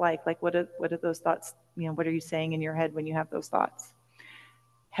thoughts like? Like, what are those thoughts, what are you saying in your head when you have those thoughts?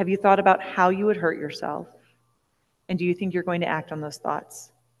 Have you thought about how you would hurt yourself? And do you think you're going to act on those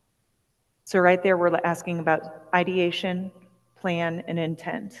thoughts? So right there, we're asking about ideation, plan, and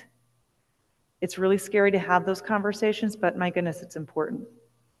intent. It's really scary to have those conversations, but my goodness, it's important.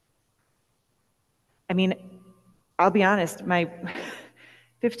 I mean, I'll be honest, my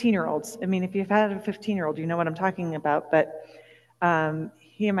 15-year-olds, if you've had a 15-year-old, you know what I'm talking about, but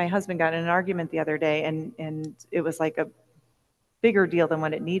he and my husband got in an argument the other day, and it was like a bigger deal than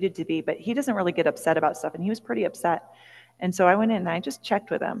what it needed to be, but he doesn't really get upset about stuff, and he was pretty upset. And so I went in and I just checked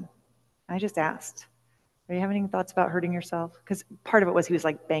with him. I just asked, are you having any thoughts about hurting yourself? Because part of it was he was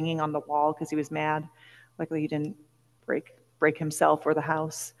like banging on the wall because he was mad. Luckily he didn't break himself or the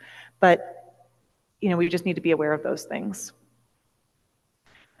house. But, we just need to be aware of those things.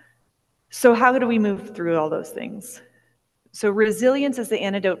 So how do we move through all those things? So resilience is the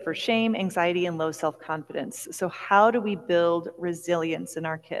antidote for shame, anxiety, and low self-confidence. So how do we build resilience in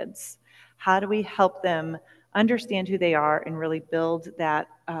our kids? How do we help them understand who they are and really build that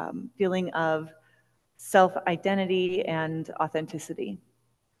feeling of self-identity and authenticity?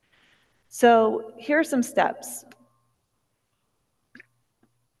 So here are some steps.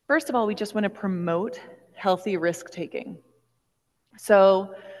 First of all, we just want to promote healthy risk-taking.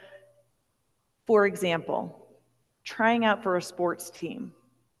 So, for example, trying out for a sports team,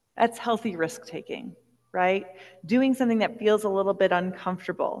 that's healthy risk-taking, right? Doing something that feels a little bit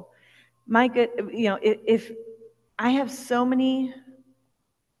uncomfortable. If I have so many,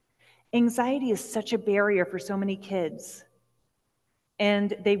 anxiety is such a barrier for so many kids,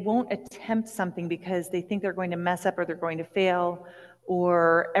 and they won't attempt something because they think they're going to mess up or they're going to fail,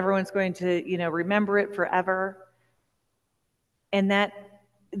 or everyone's going to, remember it forever. And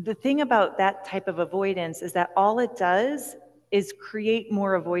the thing about that type of avoidance is that all it does is create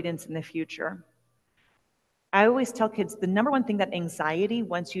more avoidance in the future. I always tell kids the number one thing that anxiety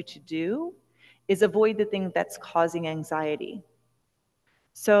wants you to do is avoid the thing that's causing anxiety.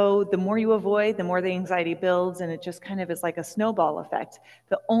 So the more you avoid, the more the anxiety builds, and it just kind of is like a snowball effect.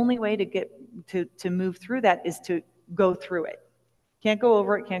 The only way to get to move through that is to go through it. Can't go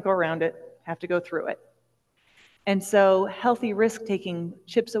over it, can't go around it, have to go through it. And so healthy risk-taking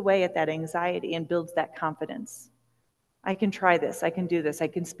chips away at that anxiety and builds that confidence. I can try this, I can do this, I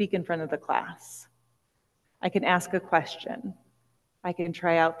can speak in front of the class. I can ask a question. I can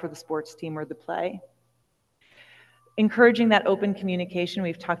try out for the sports team or the play. Encouraging that open communication,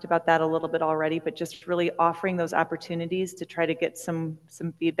 we've talked about that a little bit already, but just really offering those opportunities to try to get some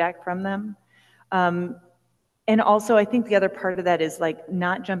feedback from them. And also, I think the other part of that is like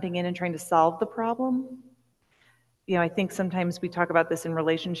not jumping in and trying to solve the problem. You know, I think sometimes we talk about this in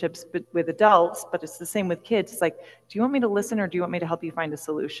relationships with adults, but it's the same with kids. It's like, do you want me to listen or do you want me to help you find a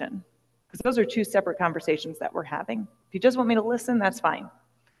solution? Because those are two separate conversations that we're having. If you just want me to listen, that's fine.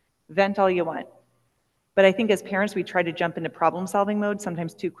 Vent all you want. But I think as parents, we try to jump into problem-solving mode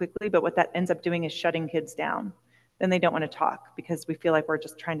sometimes too quickly, but what that ends up doing is shutting kids down. Then they don't want to talk because we feel like we're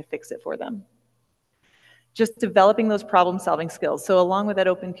just trying to fix it for them. Just developing those problem-solving skills. So along with that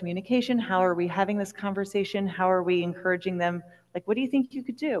open communication, how are we having this conversation? How are we encouraging them? Like, what do you think you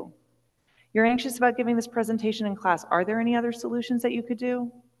could do? You're anxious about giving this presentation in class. Are there any other solutions that you could do?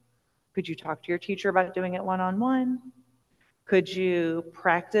 Could you talk to your teacher about doing it one-on-one? Could you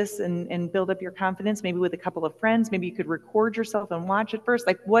practice and build up your confidence, maybe with a couple of friends? Maybe you could record yourself and watch it first.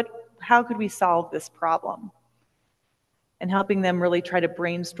 Like, how could we solve this problem? And helping them really try to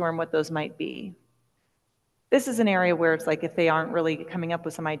brainstorm what those might be. This is an area where it's like if they aren't really coming up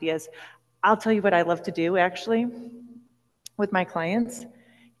with some ideas, I'll tell you what I love to do actually with my clients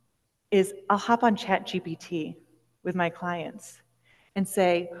is I'll hop on ChatGPT with my clients and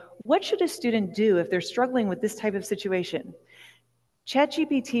say, what should a student do if they're struggling with this type of situation?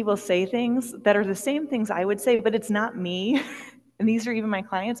 ChatGPT will say things that are the same things I would say, but it's not me. And these are even my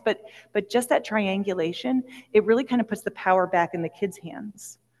clients, but just that triangulation, it really kind of puts the power back in the kids'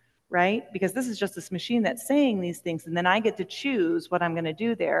 hands, right? Because this is just this machine that's saying these things, and then I get to choose what I'm going to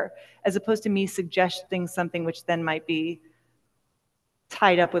do there, as opposed to me suggesting something which then might be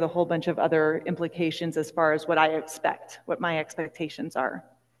tied up with a whole bunch of other implications as far as what I expect, what my expectations are.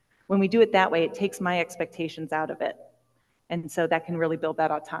 When we do it that way, it takes my expectations out of it. And so that can really build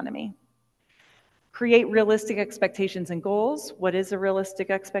that autonomy. Create realistic expectations and goals. What is a realistic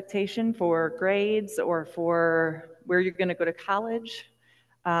expectation for grades or for where you're going to go to college?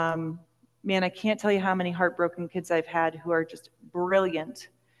 Man, I can't tell you how many heartbroken kids I've had who are just brilliant,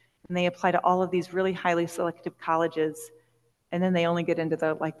 and they apply to all of these really highly selective colleges, and then they only get into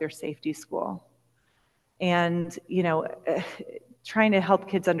their safety school. And trying to help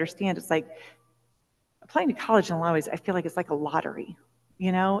kids understand, it's like applying to college in a lot of ways, I feel like it's like a lottery.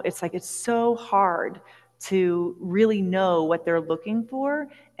 It's like it's so hard to really know what they're looking for,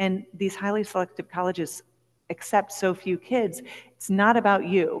 and these highly selective colleges accept so few kids. It's not about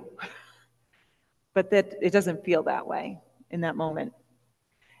you, but that it doesn't feel that way in that moment.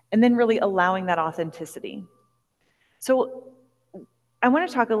 And then really allowing that authenticity. So I want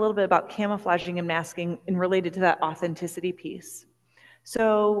to talk a little bit about camouflaging and masking and related to that authenticity piece.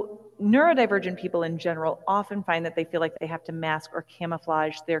 So neurodivergent people in general often find that they feel like they have to mask or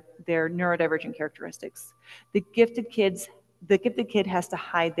camouflage their neurodivergent characteristics. The gifted kid has to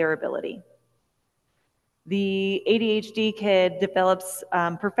hide their ability. The ADHD kid develops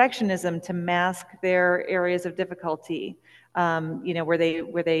perfectionism to mask their areas of difficulty, where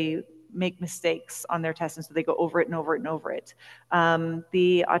they make mistakes on their test, and so they go over it and over it and over it.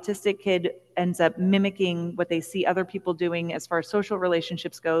 The autistic kid ends up mimicking what they see other people doing as far as social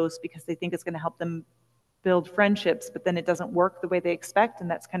relationships goes, because they think it's going to help them build friendships, but then it doesn't work the way they expect, and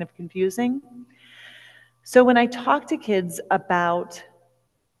that's kind of confusing. So when I talk to kids about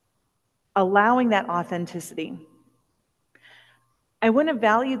allowing that authenticity, I want to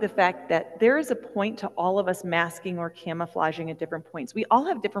value the fact that there is a point to all of us masking or camouflaging at different points. We all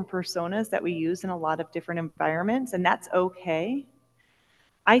have different personas that we use in a lot of different environments, and that's okay.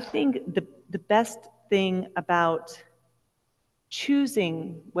 I think the best thing about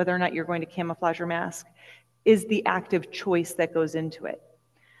choosing whether or not you're going to camouflage or mask is the active choice that goes into it.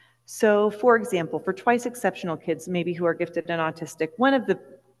 So, for example, for twice exceptional kids, maybe who are gifted and autistic, one of the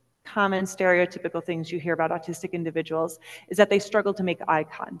common stereotypical things you hear about autistic individuals is that they struggle to make eye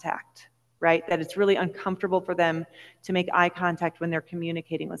contact, right? That it's really uncomfortable for them to make eye contact when they're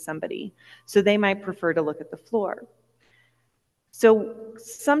communicating with somebody. So they might prefer to look at the floor. So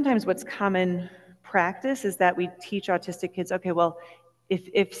sometimes what's common practice is that we teach autistic kids, okay, well,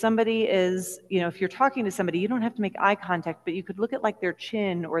 If somebody is, if you're talking to somebody, you don't have to make eye contact, but you could look at like their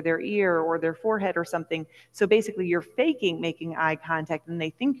chin or their ear or their forehead or something. So basically you're faking making eye contact and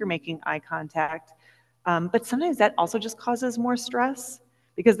they think you're making eye contact. But sometimes that also just causes more stress,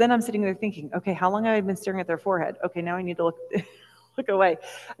 because then I'm sitting there thinking, okay, how long have I been staring at their forehead? Okay, now I need to look away.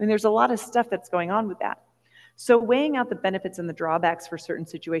 I mean, there's a lot of stuff that's going on with that. So weighing out the benefits and the drawbacks for certain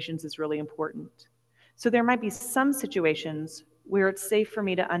situations is really important. So there might be some situations where it's safe for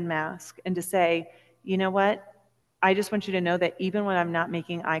me to unmask and to say, you know what, I just want you to know that even when I'm not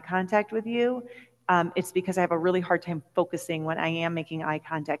making eye contact with you, it's because I have a really hard time focusing when I am making eye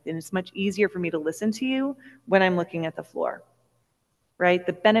contact. And it's much easier for me to listen to you when I'm looking at the floor, right?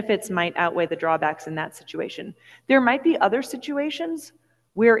 The benefits might outweigh the drawbacks in that situation. There might be other situations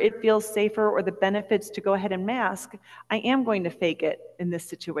where it feels safer or the benefits to go ahead and mask. I am going to fake it in this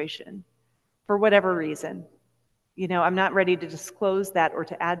situation for whatever reason. I'm not ready to disclose that or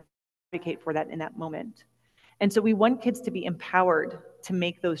to advocate for that in that moment. And so we want kids to be empowered to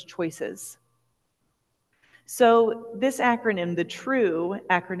make those choices. So this acronym, the TRUE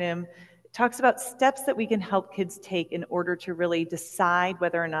acronym, talks about steps that we can help kids take in order to really decide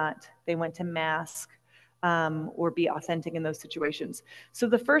whether or not they want to mask or be authentic in those situations. So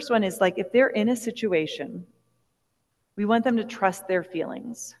the first one is like, if they're in a situation, we want them to trust their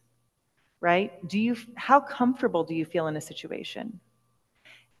feelings. Right? How comfortable do you feel in a situation?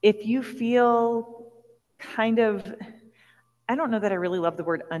 If you feel kind of, I don't know that I really love the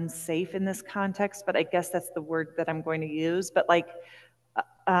word unsafe in this context, but I guess that's the word that I'm going to use, but like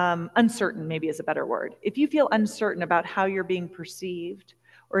uncertain maybe is a better word. If you feel uncertain about how you're being perceived,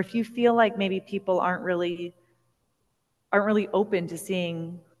 or if you feel like maybe people aren't really open to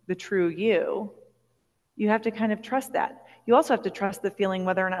seeing the true you, you have to kind of trust that. You also have to trust the feeling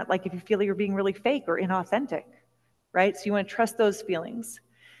whether or not, like if you feel you're being really fake or inauthentic, right? So you want to trust those feelings.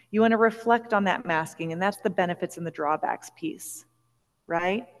 You want to reflect on that masking, and that's the benefits and the drawbacks piece,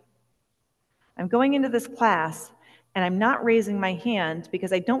 right? I'm going into this class and I'm not raising my hand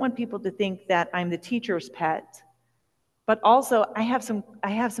because I don't want people to think that I'm the teacher's pet, but also I have some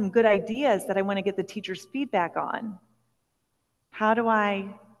good ideas that I want to get the teacher's feedback on. How do I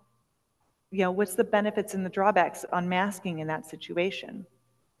what's the benefits and the drawbacks on masking in that situation?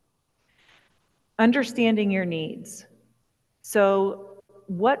 Understanding your needs. So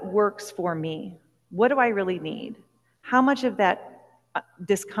what works for me? What do I really need? How much of that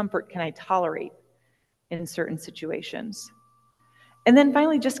discomfort can I tolerate in certain situations? And then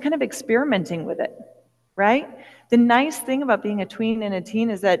finally, just kind of experimenting with it, right? The nice thing about being a tween and a teen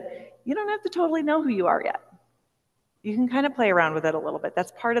is that you don't have to totally know who you are yet. You can kind of play around with it a little bit.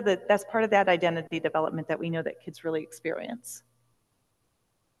 That's part of that identity development that we know that kids really experience.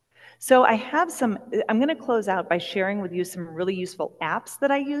 So I'm going to close out by sharing with you some really useful apps that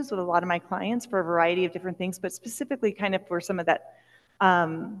I use with a lot of my clients for a variety of different things, but specifically kind of for some of that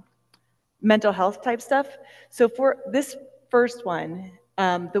mental health type stuff. So for this first one,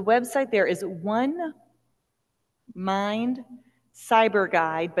 the website there is One Mind Cyber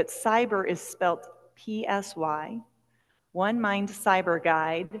Guide, but cyber is spelled PSY.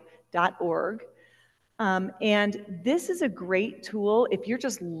 onemindcyberguide.org. And this is a great tool if you're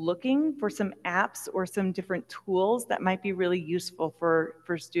just looking for some apps or some different tools that might be really useful for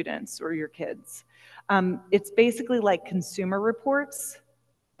students or your kids. It's basically like consumer reports,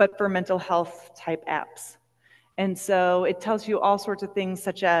 but for mental health type apps. And so it tells you all sorts of things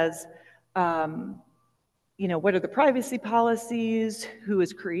such as, what are the privacy policies, who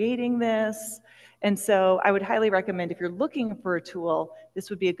is creating this? And so I would highly recommend if you're looking for a tool, this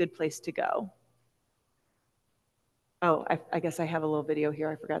would be a good place to go. Oh, I guess I have a little video here.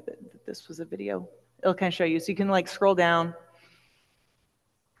 I forgot that this was a video. It'll kind of show you. So you can like scroll down.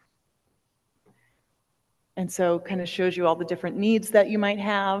 And so kind of shows you all the different needs that you might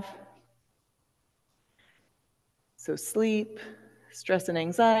have. So sleep, stress and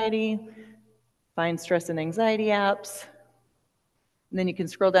anxiety, find stress and anxiety apps. And then you can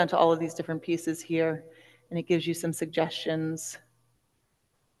scroll down to all of these different pieces here, and it gives you some suggestions.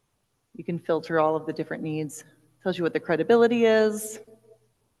 You can filter all of the different needs. Tells you what the credibility is.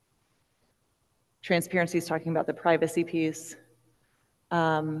 Transparency is talking about the privacy piece.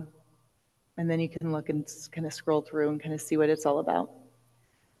 And then you can look and kind of scroll through and kind of see what it's all about.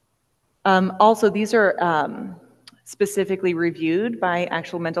 Also, these are specifically reviewed by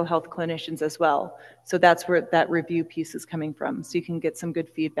actual mental health clinicians as well. So that's where that review piece is coming from. So you can get some good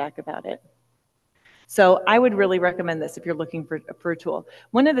feedback about it. So I would really recommend this if you're looking for a tool.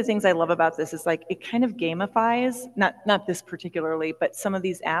 One of the things I love about this is like it kind of gamifies, not this particularly, but some of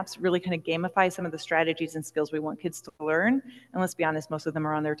these apps really kind of gamify some of the strategies and skills we want kids to learn. And let's be honest, most of them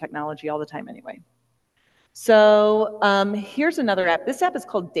are on their technology all the time anyway. So here's another app. This app is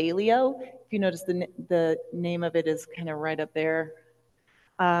called Dailyo. If you notice, the name of it is kind of right up there.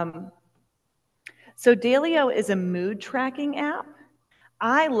 So Dailyo is a mood tracking app.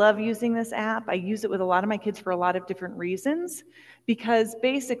 I love using this app. I use it with a lot of my kids for a lot of different reasons, because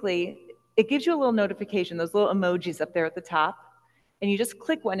basically it gives you a little notification, those little emojis up there at the top, and you just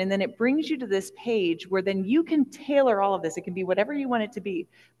click one, and then it brings you to this page where then you can tailor all of this. It can be whatever you want it to be,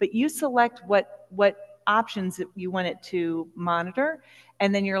 but you select what options that you want it to monitor,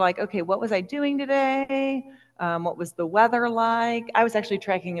 and then you're like, okay, what was I doing today? What was the weather like? I was actually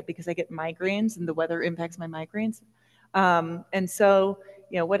tracking it because I get migraines, and the weather impacts my migraines. And so,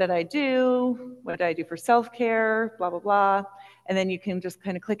 what did I do? What did I do for self-care? Blah, blah, blah. And then you can just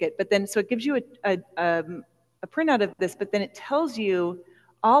kind of click it. But then, so it gives you a printout of this, but then it tells you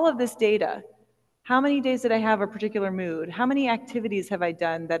all of this data. How many days did I have a particular mood? How many activities have I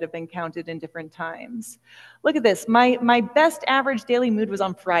done that have been counted in different times? Look at this. My best average daily mood was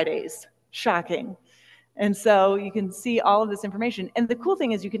on Fridays. Shocking. And so you can see all of this information. And the cool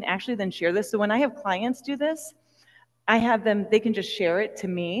thing is you can actually then share this. So when I have clients do this, I have them, they can just share it to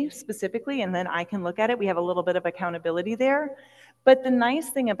me specifically, and then I can look at it. We have a little bit of accountability there. But the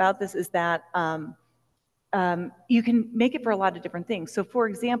nice thing about this is that you can make it for a lot of different things. So for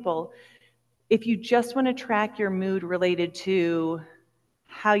example, if you just want to track your mood related to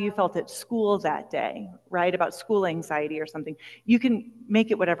how you felt at school that day, right, about school anxiety or something, you can make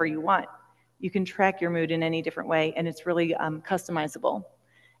it whatever you want. You can track your mood in any different way, and it's really customizable.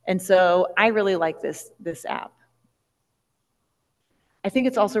 And so I really like this app. I think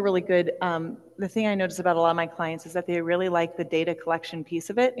it's also really good. The thing I notice about a lot of my clients is that they really like the data collection piece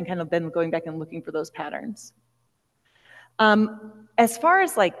of it and kind of then going back and looking for those patterns. As far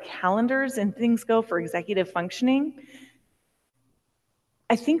as like calendars and things go for executive functioning,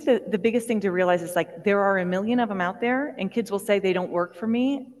 I think that the biggest thing to realize is like there are a million of them out there, and kids will say they don't work for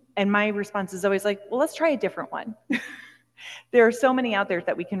me. And my response is always like, well, let's try a different one. There are so many out there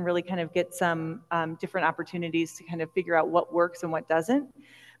that we can really kind of get some different opportunities to kind of figure out what works and what doesn't.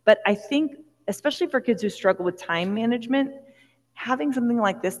 But I think, especially for kids who struggle with time management, having something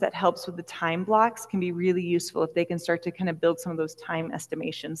like this that helps with the time blocks can be really useful if they can start to kind of build some of those time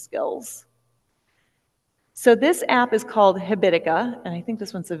estimation skills. So this app is called Habitica, and I think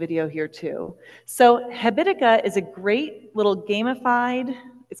this one's a video here too. So Habitica is a great little gamified,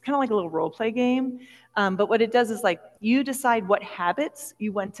 it's kind of like a little role play game. But what it does is like you decide what habits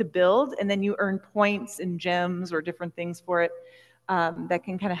you want to build, and then you earn points and gems or different things for it that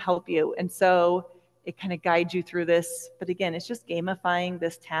can kind of help you. And so it kind of guides you through this. But again, it's just gamifying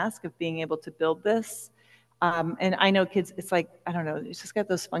this task of being able to build this. And I know kids, it's like, I don't know, it's just got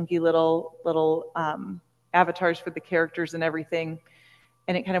those funky little avatars for the characters and everything.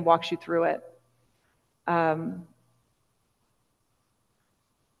 And it kind of walks you through it.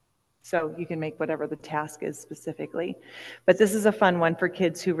 So you can make whatever the task is specifically. But this is a fun one for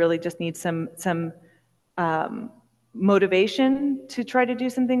kids who really just need some motivation to try to do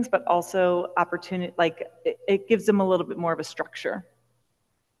some things, but also opportunity, like it gives them a little bit more of a structure.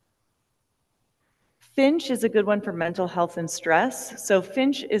 Finch is a good one for mental health and stress. So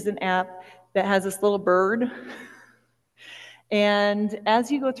Finch is an app that has this little bird. And as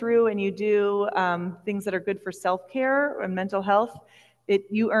you go through and you do things that are good for self-care and mental health,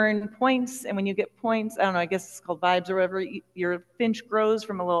 you earn points, and when you get points, I don't know, I guess it's called vibes or whatever, your finch grows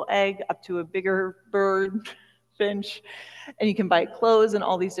from a little egg up to a bigger bird finch, and you can buy clothes and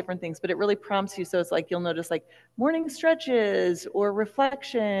all these different things, but it really prompts you, so it's like you'll notice like morning stretches or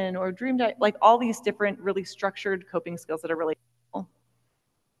reflection or dream diet, like all these different really structured coping skills that are really cool.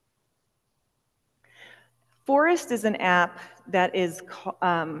 Forest is an app that is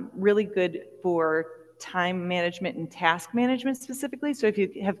really good for time management and task management specifically. So if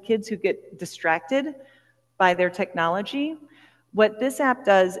you have kids who get distracted by their technology, what this app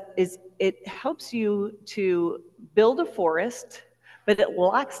does is it helps you to build a forest, but it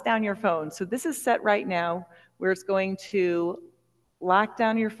locks down your phone. So this is set right now where it's going to lock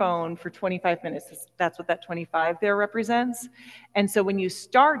down your phone for 25 minutes. That's what that 25 there represents. And so when you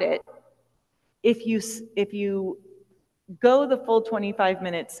start it, if you go the full 25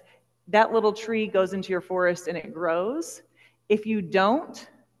 minutes, that little tree goes into your forest and it grows. If you don't,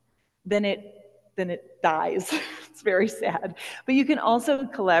 then it dies. It's very sad. But you can also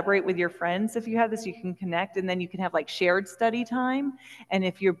collaborate with your friends. If you have this, you can connect, and then you can have like shared study time. And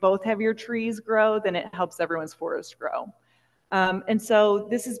if you both have your trees grow, then it helps everyone's forest grow. And so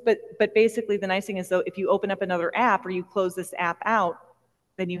this is, but basically the nice thing is though, if you open up another app or you close this app out,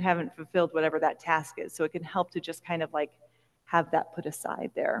 then you haven't fulfilled whatever that task is. So it can help to just kind of like have that put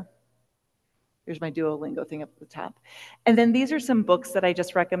aside there. Here's my Duolingo thing up at the top. And then these are some books that I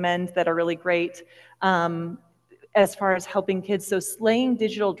just recommend that are really great as far as helping kids. So Slaying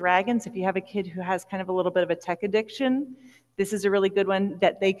Digital Dragons, if you have a kid who has kind of a little bit of a tech addiction, this is a really good one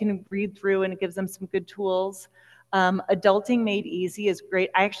that they can read through, and it gives them some good tools. Adulting Made Easy is great.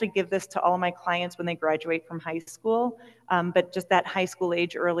 I actually give this to all of my clients when they graduate from high school, but just that high school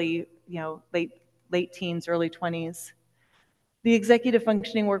age, early, late teens, early 20s. The Executive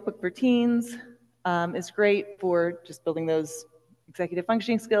Functioning Workbook for Teens is great for just building those executive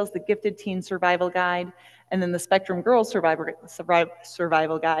functioning skills. The Gifted Teen Survival Guide, and then the Spectrum Girls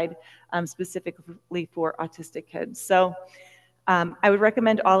Survival Guide, specifically for autistic kids. So I would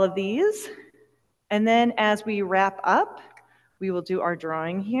recommend all of these. And then as we wrap up, we will do our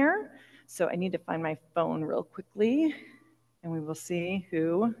drawing here. So I need to find my phone real quickly, and we will see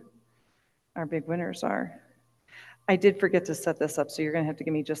who our big winners are. I did forget to set this up, so you're going to have to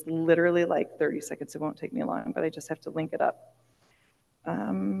give me just literally like 30 seconds. It won't take me long, but I just have to link it up.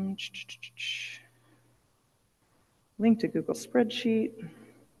 Link to Google Spreadsheet.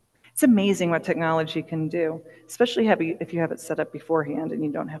 It's amazing what technology can do, especially if you have it set up beforehand and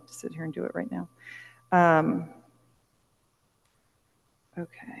you don't have to sit here and do it right now.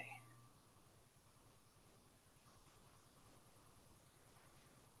 Okay.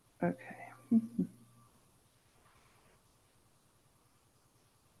 Okay.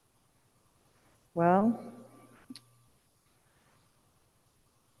 Well,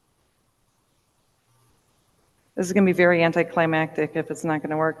 this is going to be very anticlimactic if it's not going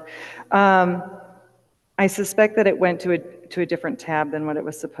to work. I suspect that it went to a different tab than what it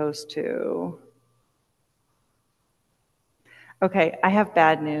was supposed to. Okay, I have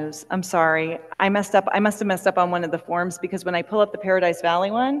bad news. I'm sorry. I messed up. I must have messed up on one of the forms, because when I pull up the Paradise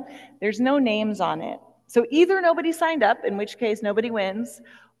Valley one, there's no names on it. So either nobody signed up, in which case nobody wins,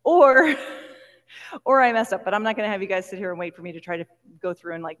 or I messed up. But I'm not going to have you guys sit here and wait for me to try to go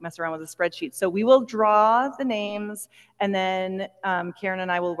through and like mess around with a spreadsheet. So we will draw the names, and then Karen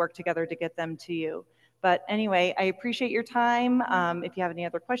and I will work together to get them to you. But anyway, I appreciate your time. If you have any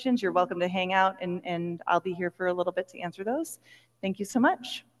other questions, you're welcome to hang out, and I'll be here for a little bit to answer those. Thank you so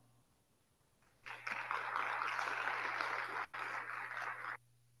much.